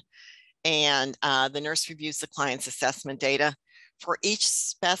question, and the nurse reviews the client's assessment data. For each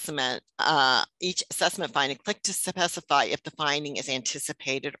specimen, each assessment finding, click to specify if the finding is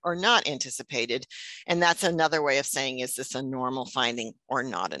anticipated or not anticipated. And that's another way of saying, is this a normal finding or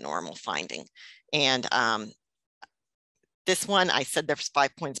not a normal finding? And This one, I said there's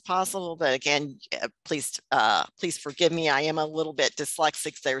 5 points possible, but again, please forgive me. I am a little bit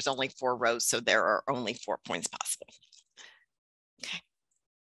dyslexic. There's only 4 rows, so there are only 4 points possible. Okay.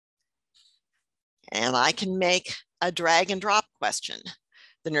 And I can make a drag and drop question.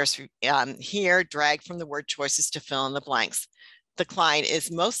 The nurse here, drag from the word choices to fill in the blanks. The client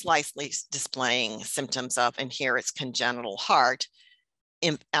is most likely displaying symptoms of, and here it's congenital heart,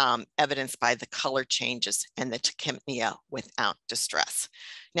 evidenced by the color changes and the tachypnea without distress.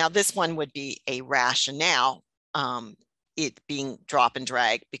 Now, this one would be a rationale, it being drop and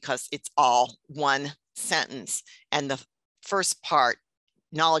drag, because it's all one sentence. And the first part,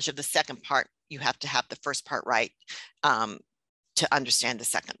 knowledge of the second part, you have to have the first part right to understand the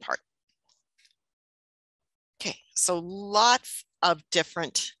second part. Okay, so lots of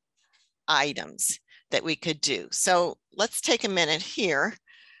different items that we could do. So let's take a minute here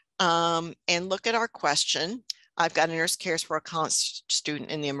and look at our question. I've got a nurse cares for a college student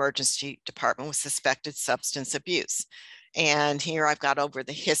in the emergency department with suspected substance abuse. And here I've got over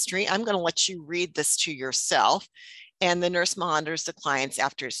the history. I'm going to let you read this to yourself. And the nurse monitors the clients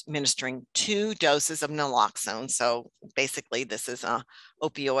after administering 2 doses of naloxone. So basically this is a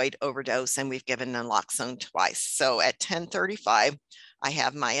opioid overdose, and we've given naloxone twice. So at 10:35, I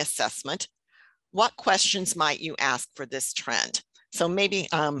have my assessment. What questions might you ask for this trend? So maybe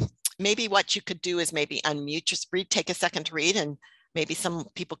what you could do is maybe unmute, just read, take a second to read, and maybe some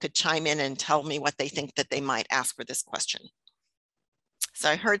people could chime in and tell me what they think that they might ask for this question. So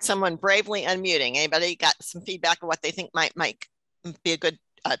I heard someone bravely unmuting. Anybody got some feedback of what they think might be a good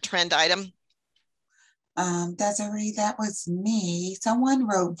trend item? Desiree, that was me. Someone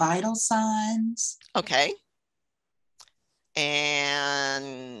wrote vital signs. Okay.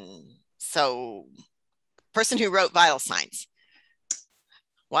 And so person who wrote vital signs,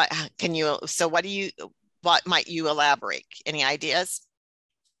 what might you elaborate? Any ideas?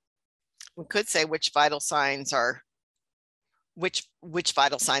 We could say which vital signs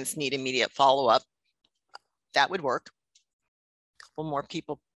need immediate follow-up. That would work. A couple more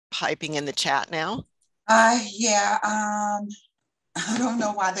people piping in the chat now. Yeah, I don't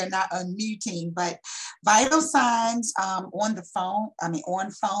know why they're not unmuting, but vital signs on the phone,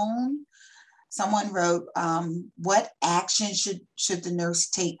 on phone. Someone wrote, what action should the nurse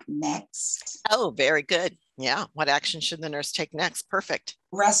take next? Oh, very good. Yeah, what action should the nurse take next? Perfect.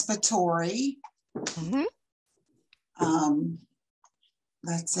 Respiratory. Mm-hmm.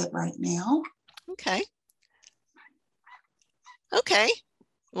 That's it right now. Okay. Okay.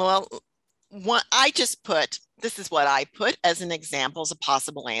 Well, this is what I put as an example as a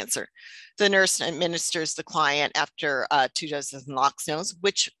possible answer. The nurse administers the client after 2 doses of naloxone,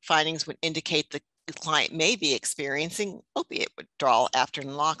 which findings would indicate the client may be experiencing opiate withdrawal after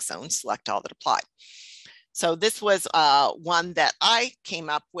naloxone. Select all that apply. So this was one that I came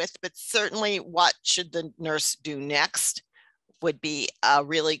up with, but certainly what should the nurse do next would be a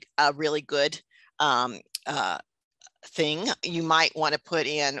really good thing. You might want to put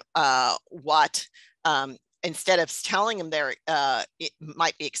in what, instead of telling them it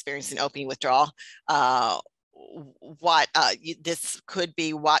might be experiencing opiate withdrawal, this could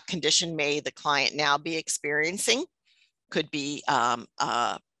be what condition may the client now be experiencing, could be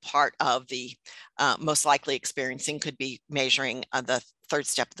part of the most likely experiencing, could be measuring the 3rd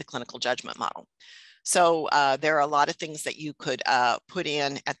step of the clinical judgment model. So there are a lot of things that you could put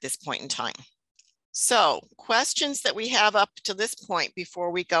in at this point in time. So questions that we have up to this point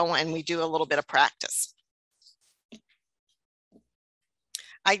before we go and we do a little bit of practice.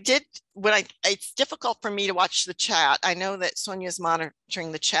 It's difficult for me to watch the chat. I know that Sonia's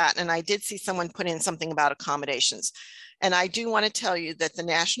monitoring the chat, and I did see someone put in something about accommodations. And I do want to tell you that the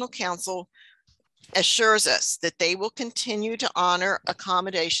National Council assures us that they will continue to honor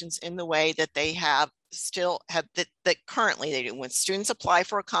accommodations in the way that they that currently they do. When students apply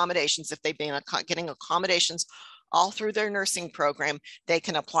for accommodations, if they've been getting accommodations all through their nursing program, they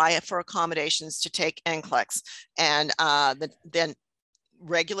can apply for accommodations to take NCLEX, and then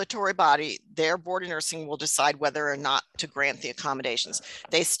regulatory body, their board of nursing, will decide whether or not to grant the accommodations.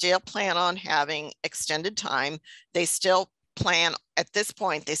 They still plan on having extended time. They still plan, at this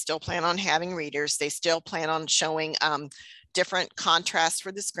point, they still plan on having readers. They still plan on showing different contrasts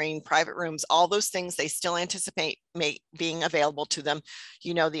for the screen, private rooms, all those things they still anticipate being available to them.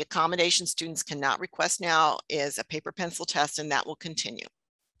 You know, the accommodation students cannot request now is a paper pencil test, and that will continue.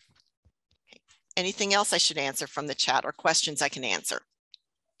 Okay. Anything else I should answer from the chat, or questions I can answer?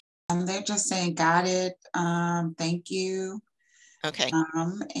 They're just saying, got it. Thank you. Okay.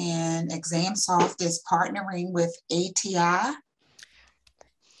 And ExamSoft is partnering with ATI.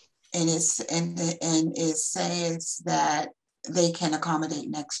 and it says that they can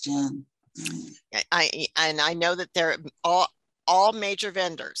accommodate NextGen. I know that they're all major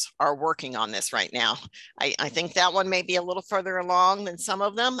vendors are working on this right now. I think that one may be a little further along than some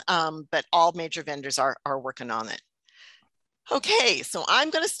of them, but all major vendors are working on it. Okay, so I'm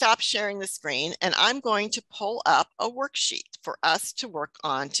going to stop sharing the screen and I'm going to pull up a worksheet for us to work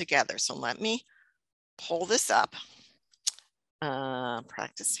on together. So let me pull this up.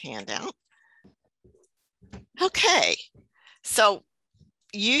 Practice handout. Okay, so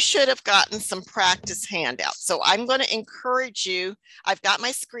you should have gotten some practice handouts. So I'm going to encourage you, I've got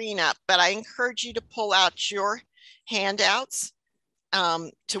my screen up, but I encourage you to pull out your handouts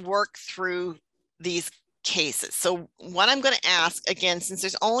to work through these cases. So what I'm going to ask, again, since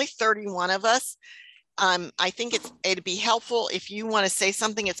there's only 31 of us, I think it'd be helpful if you want to say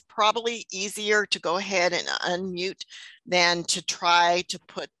something. It's probably easier to go ahead and unmute than to try to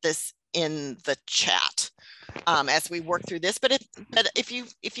put this in the chat as we work through this. But if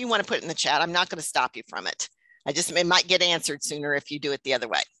you want to put it in the chat, I'm not going to stop you from it. It might get answered sooner if you do it the other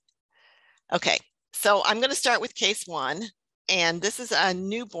way. Okay, so I'm going to start with case 1, and this is a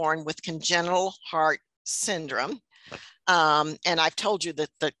newborn with congenital heart syndrome. And I've told you that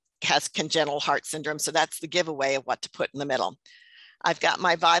the has congenital heart syndrome, so that's the giveaway of what to put in the middle. I've got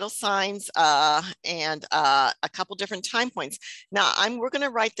my vital signs and a couple different time points. Now we're going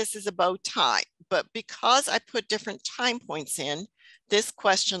to write this as a bow tie, but because I put different time points in, this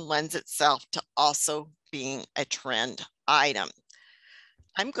question lends itself to also being a trend item.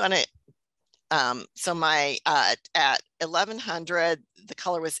 I'm going to, so my, at 1100, the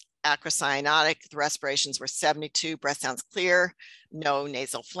color was acrocyanotic, the respirations were 72, breath sounds clear, no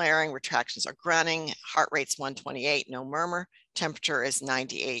nasal flaring, retractions are grunting, heart rate's 128, no murmur, temperature is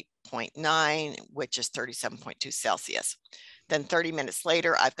 98.9, which is 37.2 Celsius. Then 30 minutes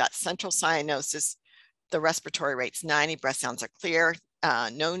later, I've got central cyanosis, the respiratory rate's 90, breath sounds are clear,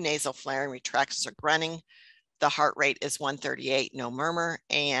 no nasal flaring, retractions are grunting, the heart rate is 138, no murmur,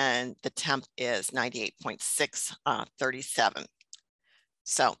 and the temp is 98.6, 37.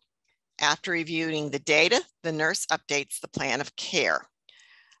 So after reviewing the data, the nurse updates the plan of care.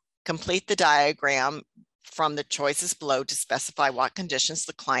 Complete the diagram from the choices below to specify what conditions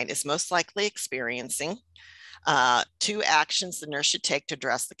the client is most likely experiencing, 2 actions the nurse should take to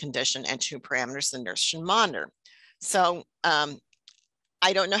address the condition, and 2 parameters the nurse should monitor. So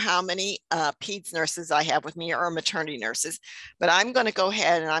I don't know how many peds nurses I have with me or maternity nurses, but I'm going to go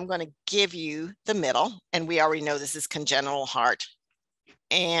ahead and I'm going to give you the middle, and we already know this is congenital heart.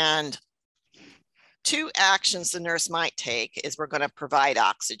 And 2 actions the nurse might take is we're going to provide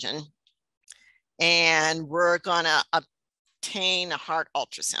oxygen and we're going to obtain a heart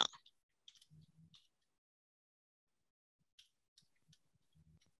ultrasound.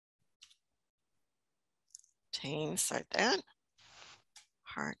 Obtain, start that,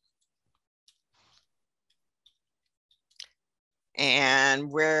 heart. And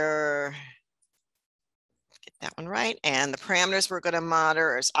we're, get that one right. And the parameters we're going to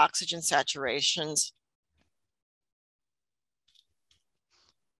monitor is oxygen saturations,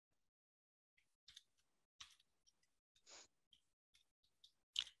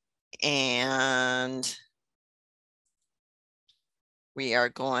 and we are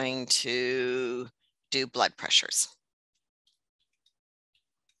going to do blood pressures.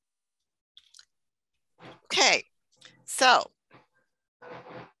 Okay, so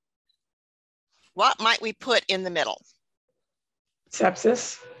what might we put in the middle?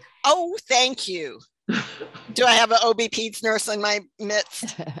 Sepsis. Oh, thank you. Do I have an OB peds nurse in my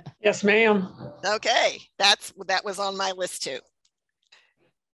midst? Yes, ma'am. Okay, that was on my list too.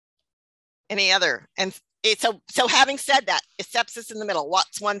 Any other? And so having said that, is sepsis in the middle?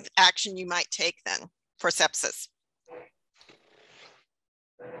 What's one action you might take then for sepsis?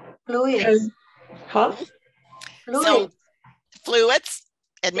 Fluids. Huh? Fluids. So fluids,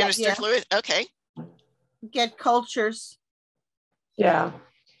 administer Yeah. fluid. Okay. Get cultures. Yeah.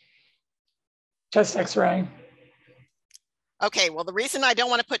 Chest x-ray. Okay, well, the reason I don't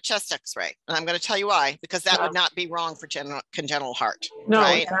want to put chest x-ray, and I'm going to tell you why, because that Yeah. would not be wrong for congenital heart. No,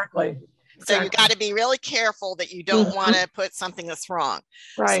 right? exactly. So you got to be really careful that you don't want to put something that's wrong.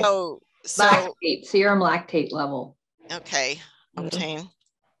 Right. So Lactate, serum lactate level. okay, obtain.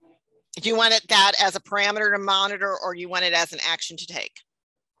 Do you want that as a parameter to monitor, or you want it as an action to take?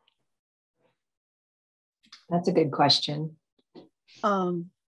 That's a good question.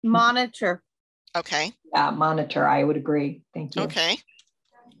 Monitor. Okay. Yeah, monitor, I would agree. Thank you. Okay.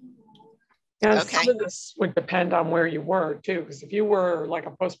 Yeah, Okay. some of this would depend on where you were too, because if you were like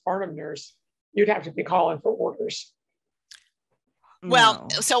a postpartum nurse, you'd have to be calling for orders. Well,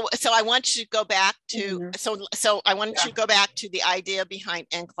 No. so I want you to go back to, so I want you to go back to the idea behind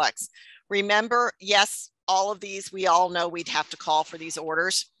NCLEX. Remember, yes, all of these, we all know we'd have to call for these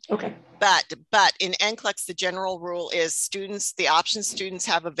orders. Okay. But in NCLEX, the general rule is students, the options students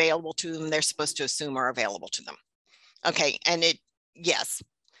have available to them, they're supposed to assume are available to them. Okay, and yes.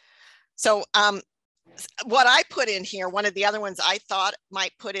 So what I put in here, one of the other ones I thought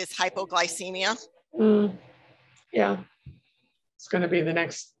might put is hypoglycemia. Yeah, it's going to be the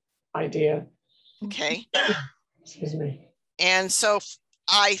next idea. Okay. Excuse me. And so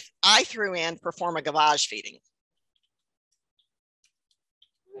I threw in perform a gavage feeding.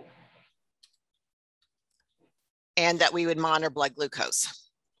 And that we would monitor blood glucose.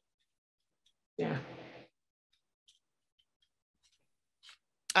 Yeah.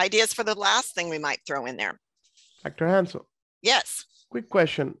 Ideas for the last thing we might throw in there. Dr. Hansel. Yes. Quick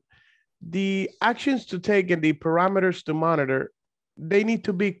question. The actions to take and the parameters to monitor, they need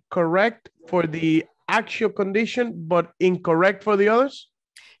to be correct for the actual condition, but incorrect for the others?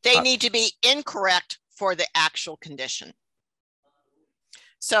 They need to be incorrect for the actual condition.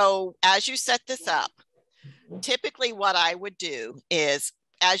 So as you set this up, typically what I would do is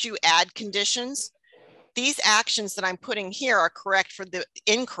as you add conditions, these actions that I'm putting here are correct for the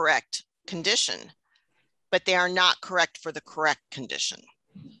incorrect condition, but they are not correct for the correct condition.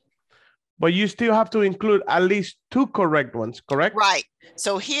 But you still have to include at least 2 correct ones, correct? Right.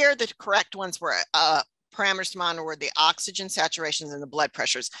 So here the correct ones were parameters to monitor were the oxygen saturations and the blood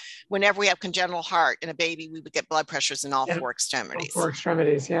pressures. Whenever we have congenital heart in a baby, we would get blood pressures in all 4 extremities. 4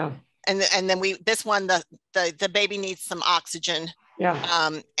 extremities, yeah. And then this one, the baby needs some oxygen.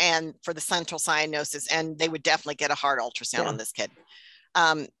 Yeah. And for the central cyanosis, and they would definitely get a heart ultrasound on this kid.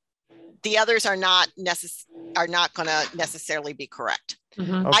 The others are not going to necessarily be correct.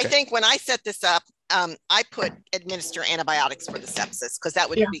 Okay. I think when I set this up, I put administer antibiotics for the sepsis because that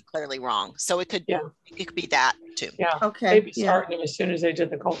would be clearly wrong. So it could be that too. Yeah. Okay. They'd be starting them as soon as they did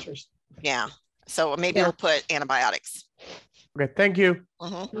the cultures. Yeah. So maybe we'll put antibiotics. Okay, thank you.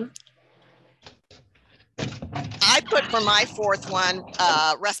 I put for my 4th one,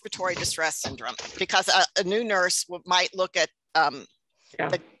 respiratory distress syndrome, because a new nurse might look at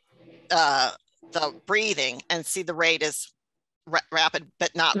the breathing and see the rate is rapid,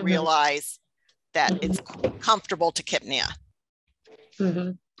 but not realize that it's comfortable tachypnea.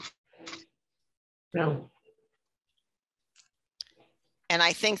 No. And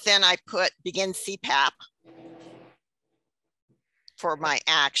I think then I put begin CPAP for my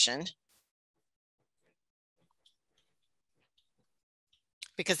action,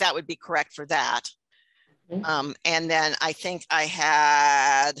 because that would be correct for that. And then I think I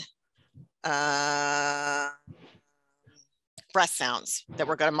had breath sounds, that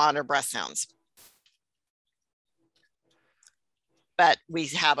we're going to monitor breath sounds. But we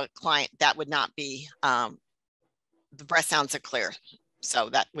have a client that would not be, the breath sounds are clear. So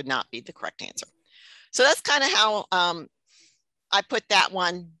that would not be the correct answer. So that's kind of how I put that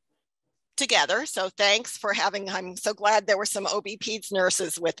one together. So thanks for having, I'm so glad there were some OB-Peds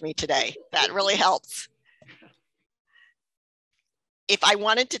nurses with me today. That really helps. If I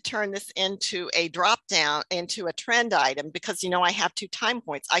wanted to turn this into a drop down, into a trend item, because, you know, I have 2 time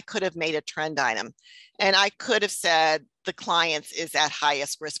points, I could have made a trend item and I could have said the client's is at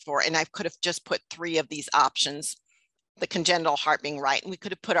highest risk for, and I could have just put 3 of these options, the congenital heart being right. And we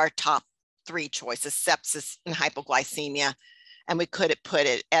could have put our top 3 choices, sepsis and hypoglycemia. And we could have put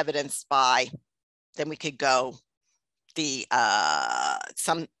it evidenced by, then we could go the,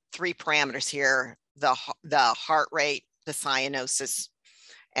 some 3 parameters here, the heart rate, the cyanosis,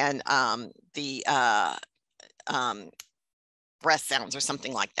 and the breath sounds or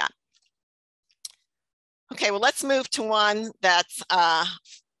something like that. Okay, well, let's move to one that's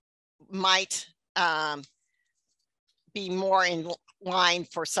might be more in line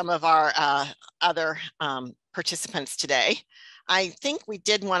for some of our other participants today. I think we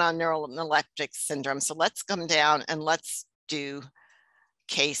did one on neuroleptic syndrome. So let's come down and let's do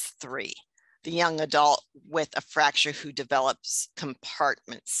case 3. The young adult with a fracture who develops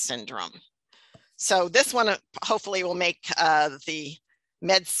compartment syndrome. So this one hopefully will make the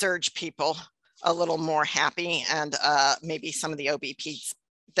med surg people a little more happy, and maybe some of the OBPs,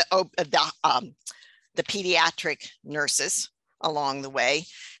 the pediatric nurses along the way.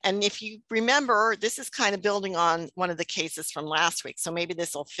 And if you remember, this is kind of building on one of the cases from last week. So maybe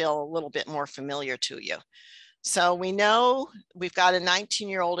this will feel a little bit more familiar to you. So we know we've got a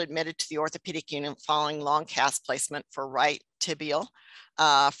 19-year-old admitted to the orthopedic unit following long cast placement for right tibial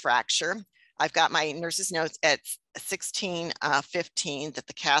fracture. I've got my nurse's notes at 16:15 that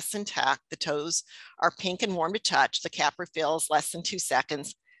the cast's intact, the toes are pink and warm to touch, the cap refills less than 2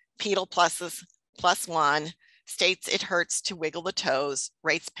 seconds, pedal pluses +1, states it hurts to wiggle the toes,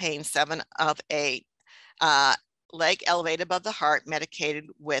 rates pain 7 of 8, leg elevated above the heart, medicated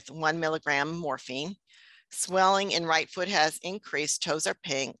with 1 milligram morphine. Swelling in right foot has increased, toes are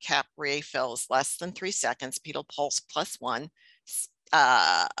pink, cap refills less than 3 seconds, pedal pulse +1.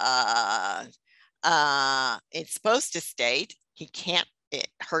 It's supposed to state he can't, it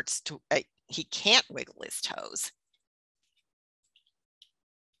hurts to, he can't wiggle his toes.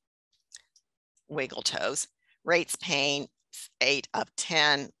 Wiggle toes. Rates pain 8 of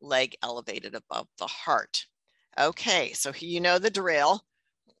 10, leg elevated above the heart. Okay, so you know the drill.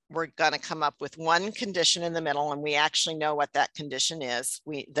 We're going to come up with one condition in the middle, and we actually know what that condition is.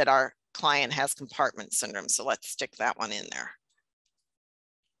 That our client has compartment syndrome. So let's stick that one in there.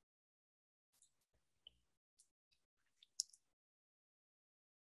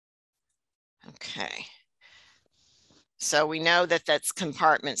 Okay. So we know that that's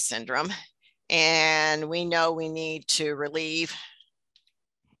compartment syndrome, and we know we need to relieve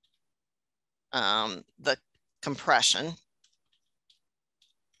the compression.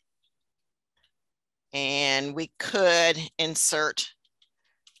 And we could insert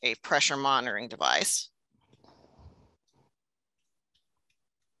a pressure monitoring device.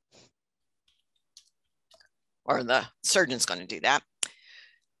 Or the surgeon's going to do that.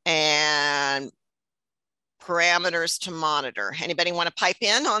 And parameters to monitor. Anybody want to pipe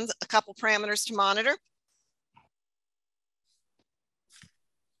in on a couple parameters to monitor?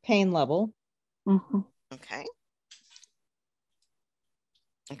 Pain level. Mm-hmm. Okay.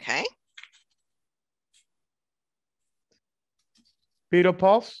 Okay. Pedal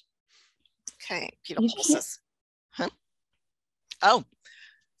pulse. Okay. Pedal pulses. Huh? Oh.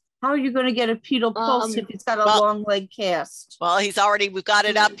 How are you going to get a pedal pulse if he's got a long leg cast? Well, we've got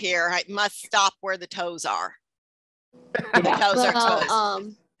it up here. I must stop where the toes are. The toes are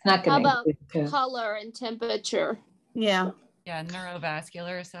toes. Not how about color and temperature? Yeah. Yeah,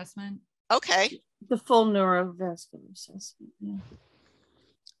 neurovascular assessment. Okay. The full neurovascular assessment. Yeah.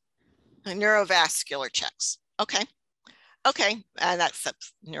 Neurovascular checks. Okay. Okay. And that's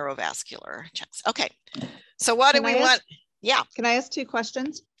neurovascular checks. Okay. So what do we want? Yeah. Can I ask 2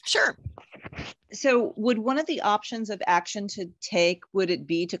 questions? Sure. So would one of the options of action to take, would it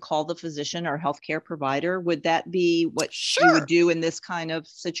be to call the physician or healthcare provider? Would that be what you would do in this kind of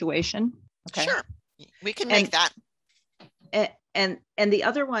situation? Okay. Sure. We can make that. And the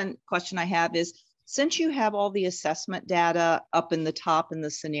other question I have is, since you have all the assessment data up in the top in the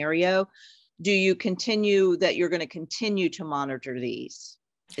scenario, do you continue that you're going to continue to monitor these?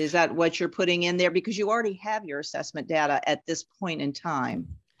 Is that what you're putting in there? Because you already have your assessment data at this point in time.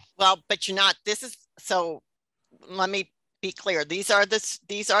 Well, but you're not, so let me be clear. These are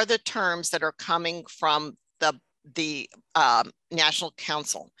the terms that are coming from the National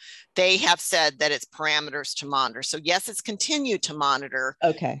Council. They have said that it's parameters to monitor. So yes, it's continue to monitor.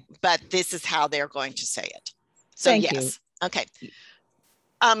 Okay. But this is how they're going to say it. So Thank yes. You. Okay.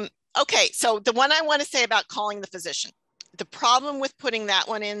 Okay. So the one I want to say about calling the physician. The problem with putting that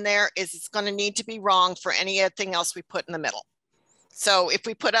one in there is it's going to need to be wrong for anything else we put in the middle. So if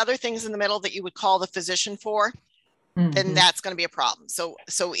we put other things in the middle that you would call the physician for, then that's going to be a problem. So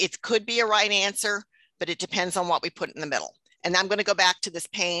it could be a right answer, but it depends on what we put in the middle. And I'm going to go back to this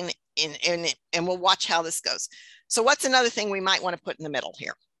pain and we'll watch how this goes. So what's another thing we might want to put in the middle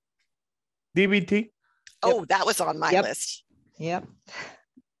here? DVT. Oh, yep. That was on my list. Yep.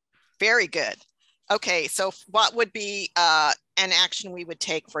 Very good. Okay, so what would be an action we would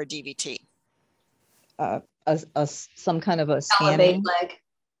take for a DVT? Some kind of a elevate leg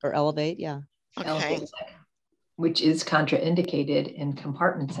or elevate, yeah. Okay. Elevate leg, which is contraindicated in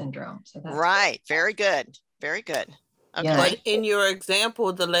compartment syndrome. So that's right. Good. Very good. Very good. Okay. Yeah. But in your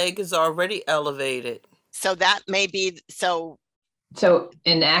example, the leg is already elevated. So that may be so. So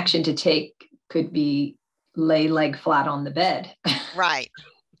an action to take could be lay leg flat on the bed. Right.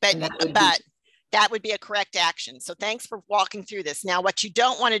 But that would be a correct action. So thanks for walking through this. Now, what you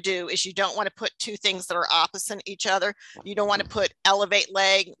don't want to do is you don't want to put 2 things that are opposite each other. You don't want to put elevate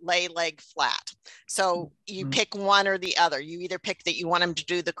leg, lay leg flat. So you pick one or the other. You either pick that you want them to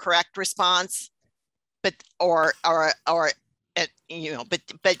do the correct response, but you know,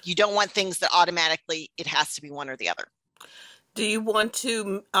 but you don't want things that automatically it has to be one or the other. Do you want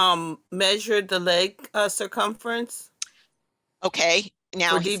to measure the leg circumference? Okay.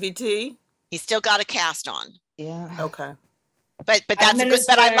 Now for DVT. He's still got a cast on. Yeah. Okay. But that's good.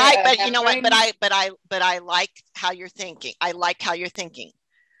 But I like. But you know what? But I like how you're thinking. I like how you're thinking.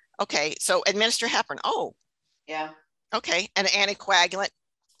 Okay. So administer heparin. Oh, Yeah. Okay, and an anticoagulant.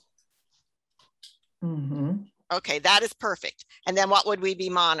 Mm-hmm. Okay, that is perfect. And then what would we be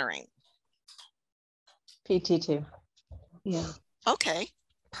monitoring? PT2. Yeah. Okay,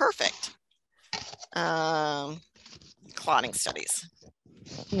 perfect. Clotting studies.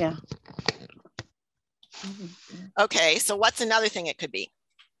 Yeah. Okay, so what's another thing it could be?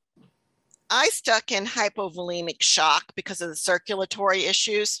 I stuck in hypovolemic shock because of the circulatory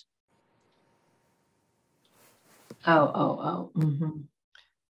issues. Oh. Mm-hmm.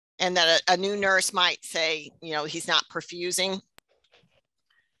 And that a new nurse might say, you know, he's not perfusing.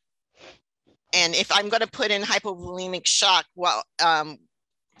 And if I'm going to put in hypovolemic shock, well,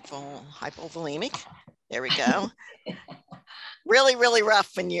 hypovolemic, there we go. Really, really rough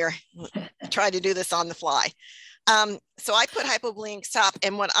when you're trying to do this on the fly. So I put hypovolemic stop,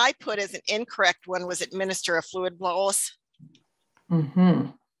 and what I put as an incorrect one was administer a fluid bolus. Mm-hmm.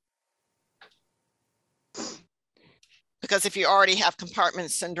 Because if you already have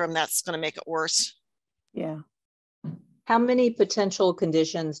compartment syndrome, that's going to make it worse. Yeah. How many potential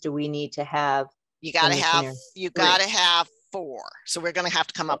conditions do we need to have? You got to in the have, scenario? you got to have 4. So we're going to have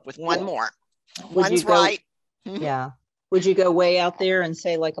to come up with one more. Would you One's go- right. Yeah. Would you go way out there and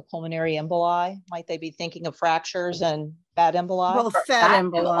say like a pulmonary emboli? Might they be thinking of fractures and fat emboli? Well, fat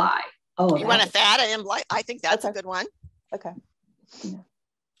emboli. Oh, You want a fat emboli? I think that's a Okay. good one. Okay.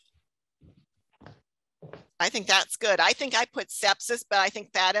 I think that's good. I think I put sepsis, but I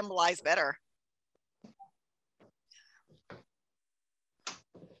think fat emboli is better.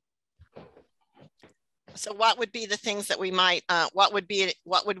 So what would be the things that we might, what would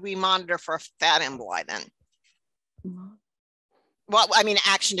we monitor for a fat emboli then? What, I mean,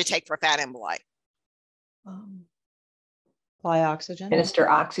 action to take for fat emboli. Apply oxygen. Minister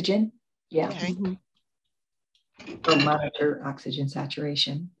oxygen. Yeah. Okay. Or monitor oxygen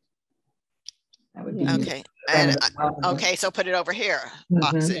saturation. That would be Okay. And monitor. okay, so put it over here. Mhm.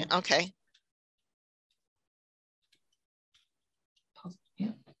 Oxygen. Okay.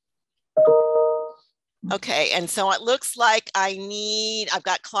 Yeah. Okay, and so it looks like I've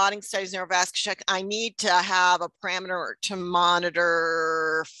got clotting studies, neurovascular check. I need to have a parameter to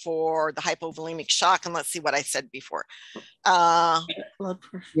monitor for the hypovolemic shock. And let's see what I said before. Blood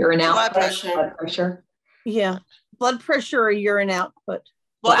pressure. Urine output, pressure. blood pressure. Yeah. Blood pressure or urine output.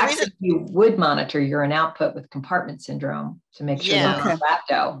 Well, the Actually, reason you would monitor urine output with compartment syndrome to make sure Yeah. that it's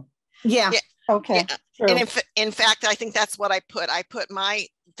lacto. Yeah. Yeah. Okay. Yeah. True. And in fact, I think that's what I put. I put my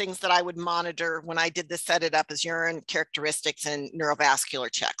things that I would monitor when I did this, set it up as urine characteristics and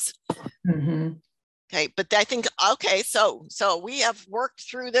neurovascular checks. Mm-hmm. Okay, but I think, okay, so we have worked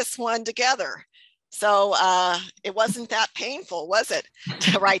through this one together. So it wasn't that painful, was it,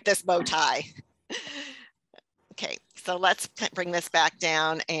 to write this bow tie? Okay, so let's bring this back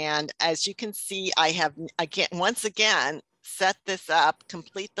down. And as you can see, I have, once again, set this up,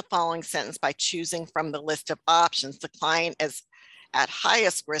 complete the following sentence by choosing from the list of options the client is at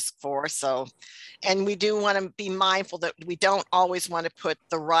highest risk for. So, and we do want to be mindful that we don't always want to put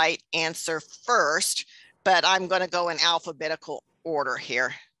the right answer first, but I'm going to go in alphabetical order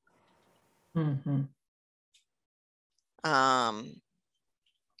here. Mm-hmm.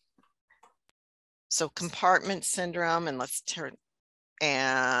 So compartment syndrome, and let's turn,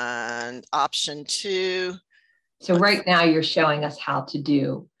 and option 2. So right now you're showing us how to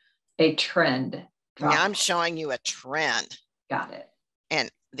do a trend. Now I'm showing you a trend. Got it.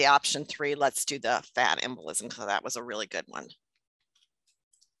 And the option 3, let's do the fat embolism, because that was a really good one.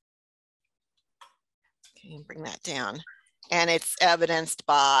 Okay, bring that down. And it's evidenced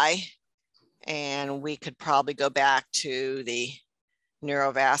by, and we could probably go back to the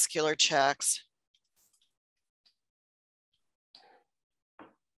neurovascular checks.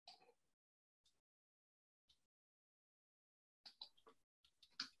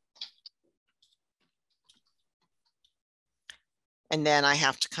 And then I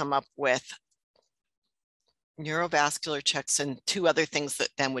have to come up with neurovascular checks and 2 other things that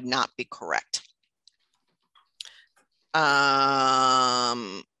then would not be correct.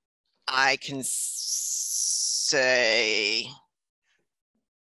 I can say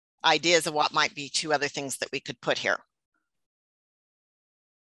ideas of what might be 2 other things that we could put here.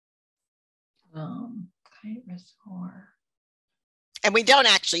 Client risk score. And we don't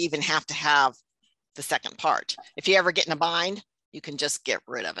actually even have to have the second part. If you ever get in a bind, you can just get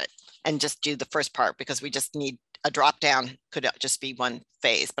rid of it and just do the first part, because we just need a drop down, could just be 1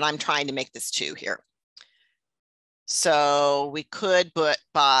 phase, but I'm trying to make this 2 here. So we could put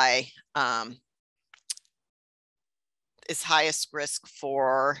by is highest risk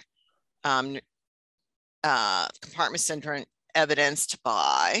for compartment syndrome evidenced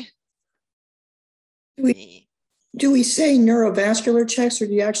by the Do we say neurovascular checks, or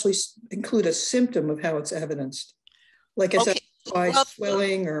do you actually include a symptom of how it's evidenced? Like I said, by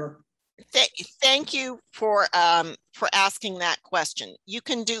swelling or? Thank you for asking that question. You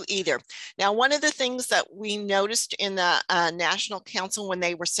can do either. Now, one of the things that we noticed in the National Council when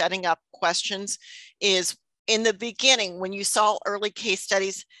they were setting up questions is in the beginning, when you saw early case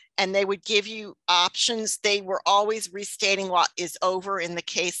studies and they would give you options, they were always restating what is over in the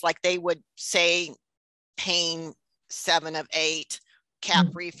case. Like they would say pain 7 of 8, cap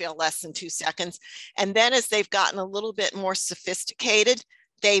refill less than 2 seconds. And then as they've gotten a little bit more sophisticated,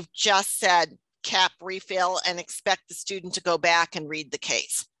 they've just said cap refill and expect the student to go back and read the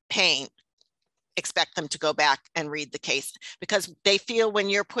case. Pain, expect them to go back and read the case, because they feel when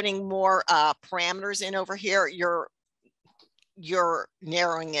you're putting more parameters in over here, you're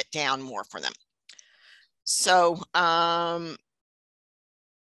narrowing it down more for them. So I'm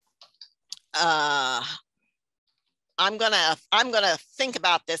gonna think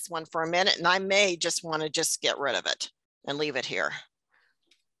about this one for a minute, and I may just want to just get rid of it and leave it here.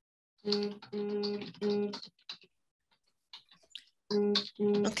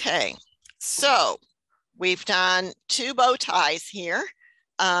 Okay, so we've done 2 bow ties here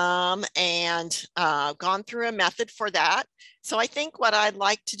and gone through a method for that. So I think what I'd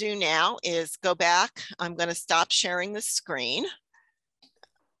like to do now is go back. I'm going to stop sharing the screen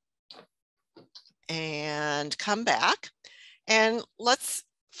and come back, and let's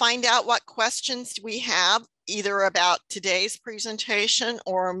find out what questions we have either about today's presentation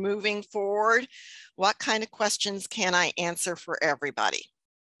or moving forward. What kind of questions can I answer for everybody?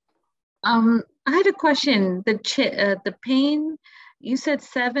 I had a question. The pain, you said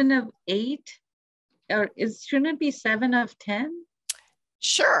 7 of 8, or shouldn't it be 7 of 10?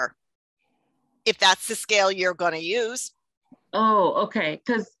 Sure, if that's the scale you're going to use. Oh, okay.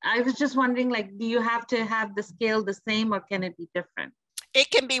 Because I was just wondering, like, do you have to have the scale the same, or can it be different? It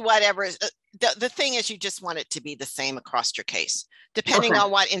can be whatever. The thing is, you just want it to be the same across your case, depending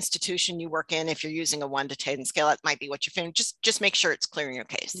on what institution you work in. If you're using a 1 to 10 scale, that might be what you're feeling. Just make sure it's clear in your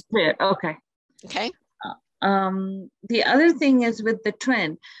case. Clear. Okay. Okay. The other thing is with the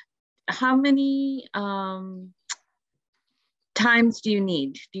trend, how many times do you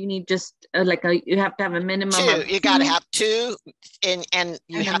need? Do you need just you have to have a minimum 2? of 2? You got to have 2, and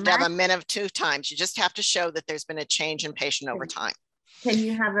you have to have a minimum of 2 times. You just have to show that there's been a change in patient over time. Can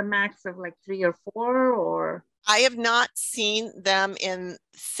you have a max of like 3 or 4, or? I have not seen them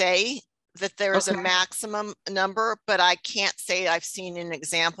say that there is a maximum number, but I can't say I've seen an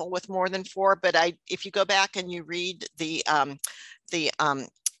example with more than 4. But if you go back and you read the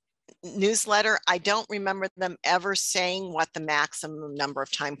newsletter, I don't remember them ever saying what the maximum number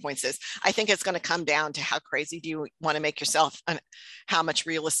of time points is. I think it's going to come down to how crazy do you want to make yourself, and how much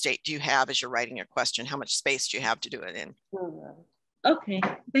real estate do you have as you're writing your question, how much space do you have to do it in. Okay,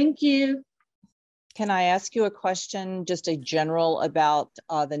 thank you. Can I ask you a question, just a general about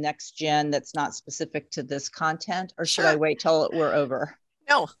the NextGen that's not specific to this content, or should I wait till we're over?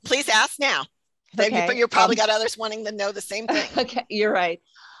 No, please ask now. Okay. You probably got others wanting to know the same thing. Okay, you're right.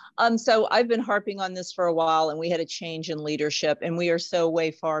 So I've been harping on this for a while, and we had a change in leadership, and we are so way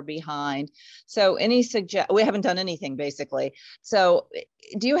far behind. So we haven't done anything basically. So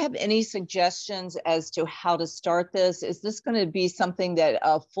do you have any suggestions as to how to start this? Is this going to be something that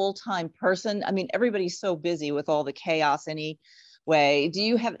a full-time person, I mean, everybody's so busy with all the chaos anyway. Do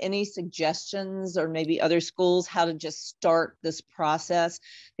you have any suggestions, or maybe other schools, how to just start this process?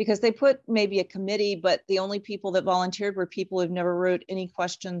 Because they put maybe a committee, but the only people that volunteered were people who've never wrote any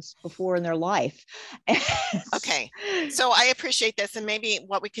questions before in their life. Okay, so I appreciate this. And maybe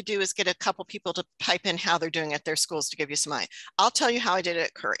what we could do is get a couple people to pipe in how they're doing at their schools to give you some idea. I'll tell you how I did it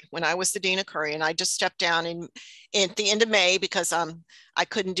at Curry when I was the dean of Curry, and I just stepped down at the end of May because I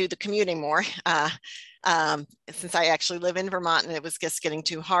couldn't do the commute anymore. Since I actually live in Vermont, and it was just getting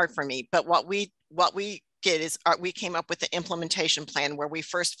too hard for me. But what we did is we came up with an implementation plan where we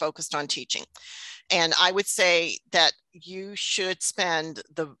first focused on teaching. And I would say that you should spend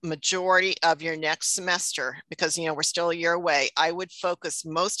the majority of your next semester, because we're still a year away, I would focus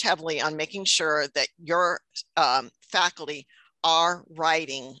most heavily on making sure that your faculty are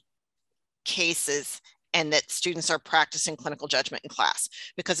writing cases and that students are practicing clinical judgment in class,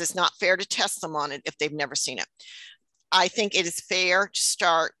 because it's not fair to test them on it if they've never seen it. I think it is fair to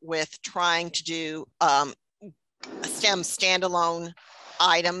start with trying to do STEM standalone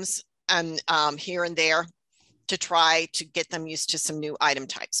items and here and there to try to get them used to some new item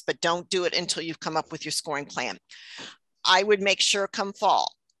types, but don't do it until you've come up with your scoring plan. I would make sure come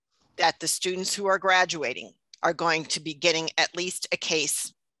fall that the students who are graduating are going to be getting at least a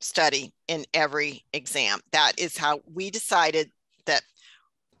case study in every exam. That is how we decided that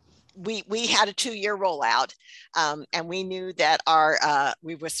we had a 2-year rollout, and we knew that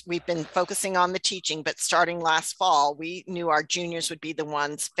we've been focusing on the teaching, but starting last fall, we knew our juniors would be the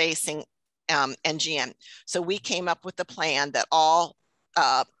ones facing NGN. So we came up with a plan that all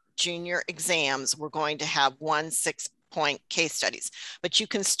junior exams were going to have 1 6-point case studies, but you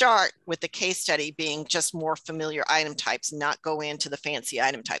can start with the case study being just more familiar item types, not go into the fancy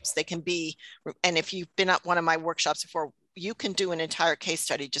item types. They can be, and if you've been at one of my workshops before, you can do an entire case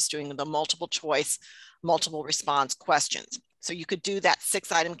study just doing the multiple choice, multiple response questions. So you could do that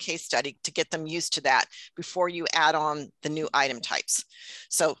 6-item case study to get them used to that before you add on the new item types.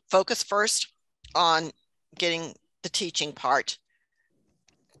 So focus first on getting the teaching part.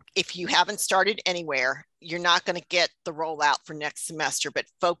 If you haven't started anywhere, you're not going to get the rollout for next semester, but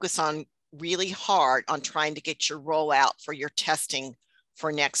focus on really hard on trying to get your rollout for your testing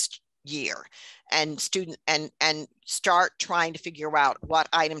for next year, and start trying to figure out what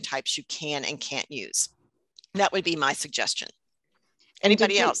item types you can and can't use. That would be my suggestion.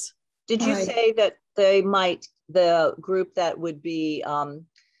 Anybody else? Did you say that the group that would be,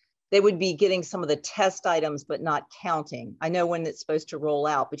 they would be getting some of the test items, but not counting? I know when it's supposed to roll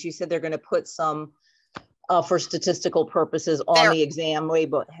out, but you said they're going to put some for statistical purposes on the exam way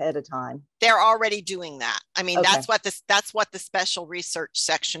ahead of time. They're already doing that. I mean, that's what the special research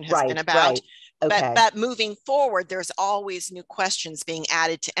section has been about. Okay. But moving forward, there's always new questions being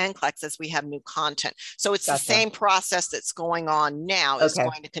added to NCLEX as we have new content. So it's the same process that's going on now is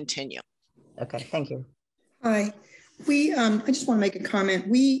going to continue. Okay, thank you. Hi, I just want to make a comment.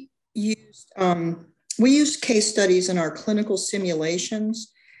 We used case studies in our clinical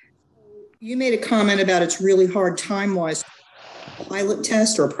simulations. You made a comment about it's really hard time-wise, pilot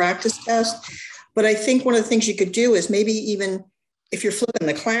test or a practice test. But I think one of the things you could do is maybe even if you're flipping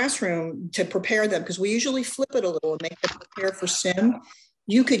the classroom to prepare them, because we usually flip it a little and make them prepare for sim,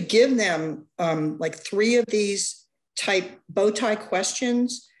 you could give them like 3 of these type bow tie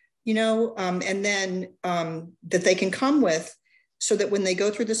questions, you know, and then that they can come with, so that when they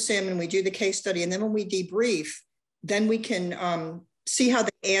go through the sim and we do the case study, and then when we debrief, then we can see how they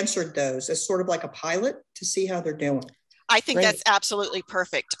answered those as sort of like a pilot to see how they're doing. I think that's absolutely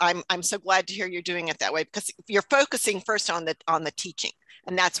perfect. I'm so glad to hear you're doing it that way, because you're focusing first on the teaching,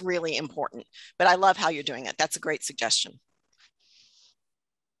 and that's really important. But I love how you're doing it. That's a great suggestion.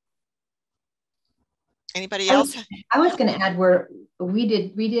 Anybody else? I was going to add we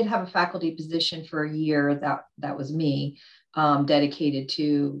did have a faculty position for a year that was me, dedicated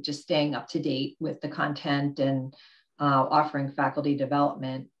to just staying up to date with the content and offering faculty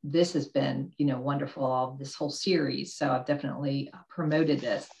development. This has been, wonderful, this whole series. So I've definitely promoted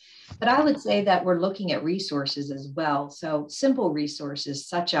this. But I would say that we're looking at resources as well. So simple resources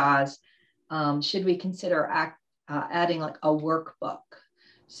such as, should we consider adding like a workbook?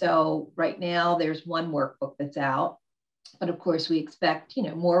 So right now there's one workbook that's out, but of course we expect,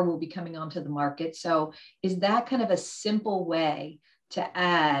 more will be coming onto the market. So is that kind of a simple way to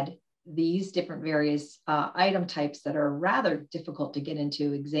add these different various item types that are rather difficult to get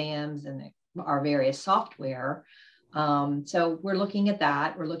into exams and our various software? So we're looking at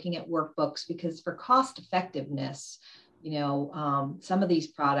that. We're looking at workbooks, because for cost effectiveness, some of these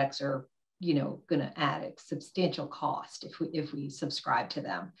products are, going to add a substantial cost if we subscribe to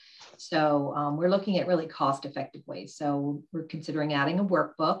them. So we're looking at really cost effective ways. So we're considering adding a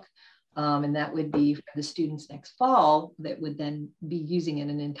workbook. And that would be for the students next fall that would then be using it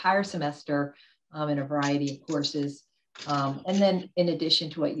an entire semester in a variety of courses. And then in addition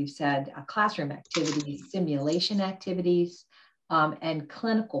to what you've said, classroom activities, simulation activities, and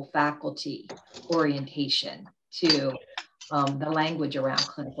clinical faculty orientation to the language around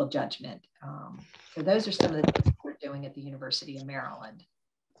clinical judgment. So those are some of the things we're doing at the University of Maryland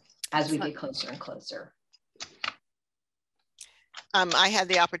as we get closer and closer. I had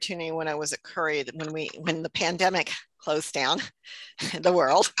the opportunity when I was at Curry, when the pandemic closed down the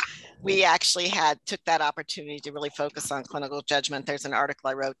world, we actually took that opportunity to really focus on clinical judgment. There's an article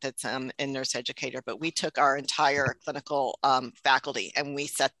I wrote that's in Nurse Educator, but we took our entire clinical faculty and we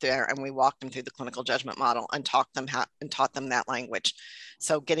sat there and we walked them through the clinical judgment model and taught them that language.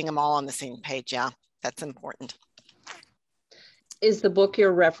 So getting them all on the same page, yeah, that's important. Is the book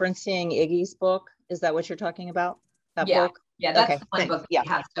you're referencing Iggy's book? Is that what you're talking about? That book? Yeah, that's the one book we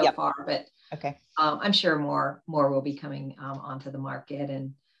have so far, but okay. I'm sure more will be coming onto the market.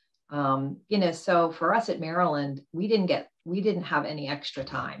 And so for us at Maryland, we didn't have any extra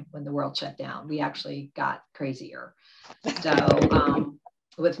time when the world shut down. We actually got crazier. So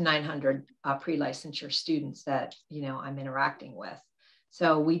with 900 pre-licensure students that I'm interacting with.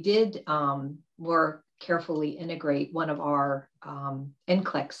 So we did more carefully integrate one of our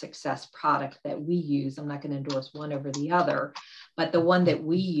NCLEX success product that we use. I'm not going to endorse one over the other, but the one that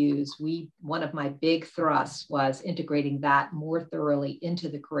we use, one of my big thrusts was integrating that more thoroughly into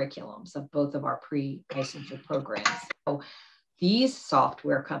the curriculums of both of our pre-licensure programs. So these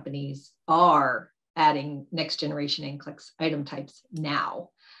software companies are adding next generation NCLEX item types now.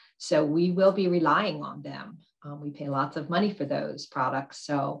 So we will be relying on them. We pay lots of money for those products.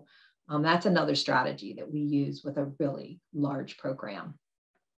 So that's another strategy that we use with a really large program.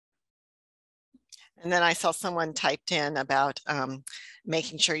 And then I saw someone typed in about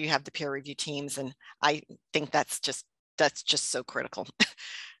making sure you have the peer review teams. And I think that's just so critical.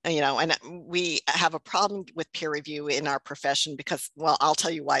 You know, and we have a problem with peer review in our profession because, well, I'll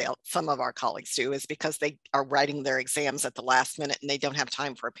tell you why some of our colleagues do is because they are writing their exams at the last minute and they don't have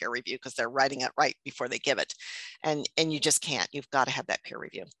time for a peer review because they're writing it right before they give it. And you just can't. You've got to have that peer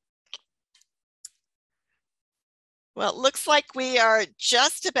review. Well, it looks like we are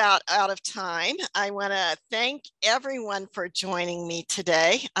just about out of time. I want to thank everyone for joining me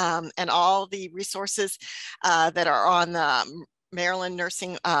today, and all the resources that are on the Maryland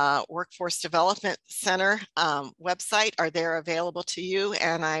Nursing Workforce Development Center website are there available to you.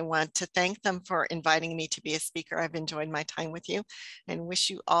 And I want to thank them for inviting me to be a speaker. I've enjoyed my time with you and wish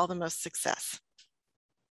you all the most success.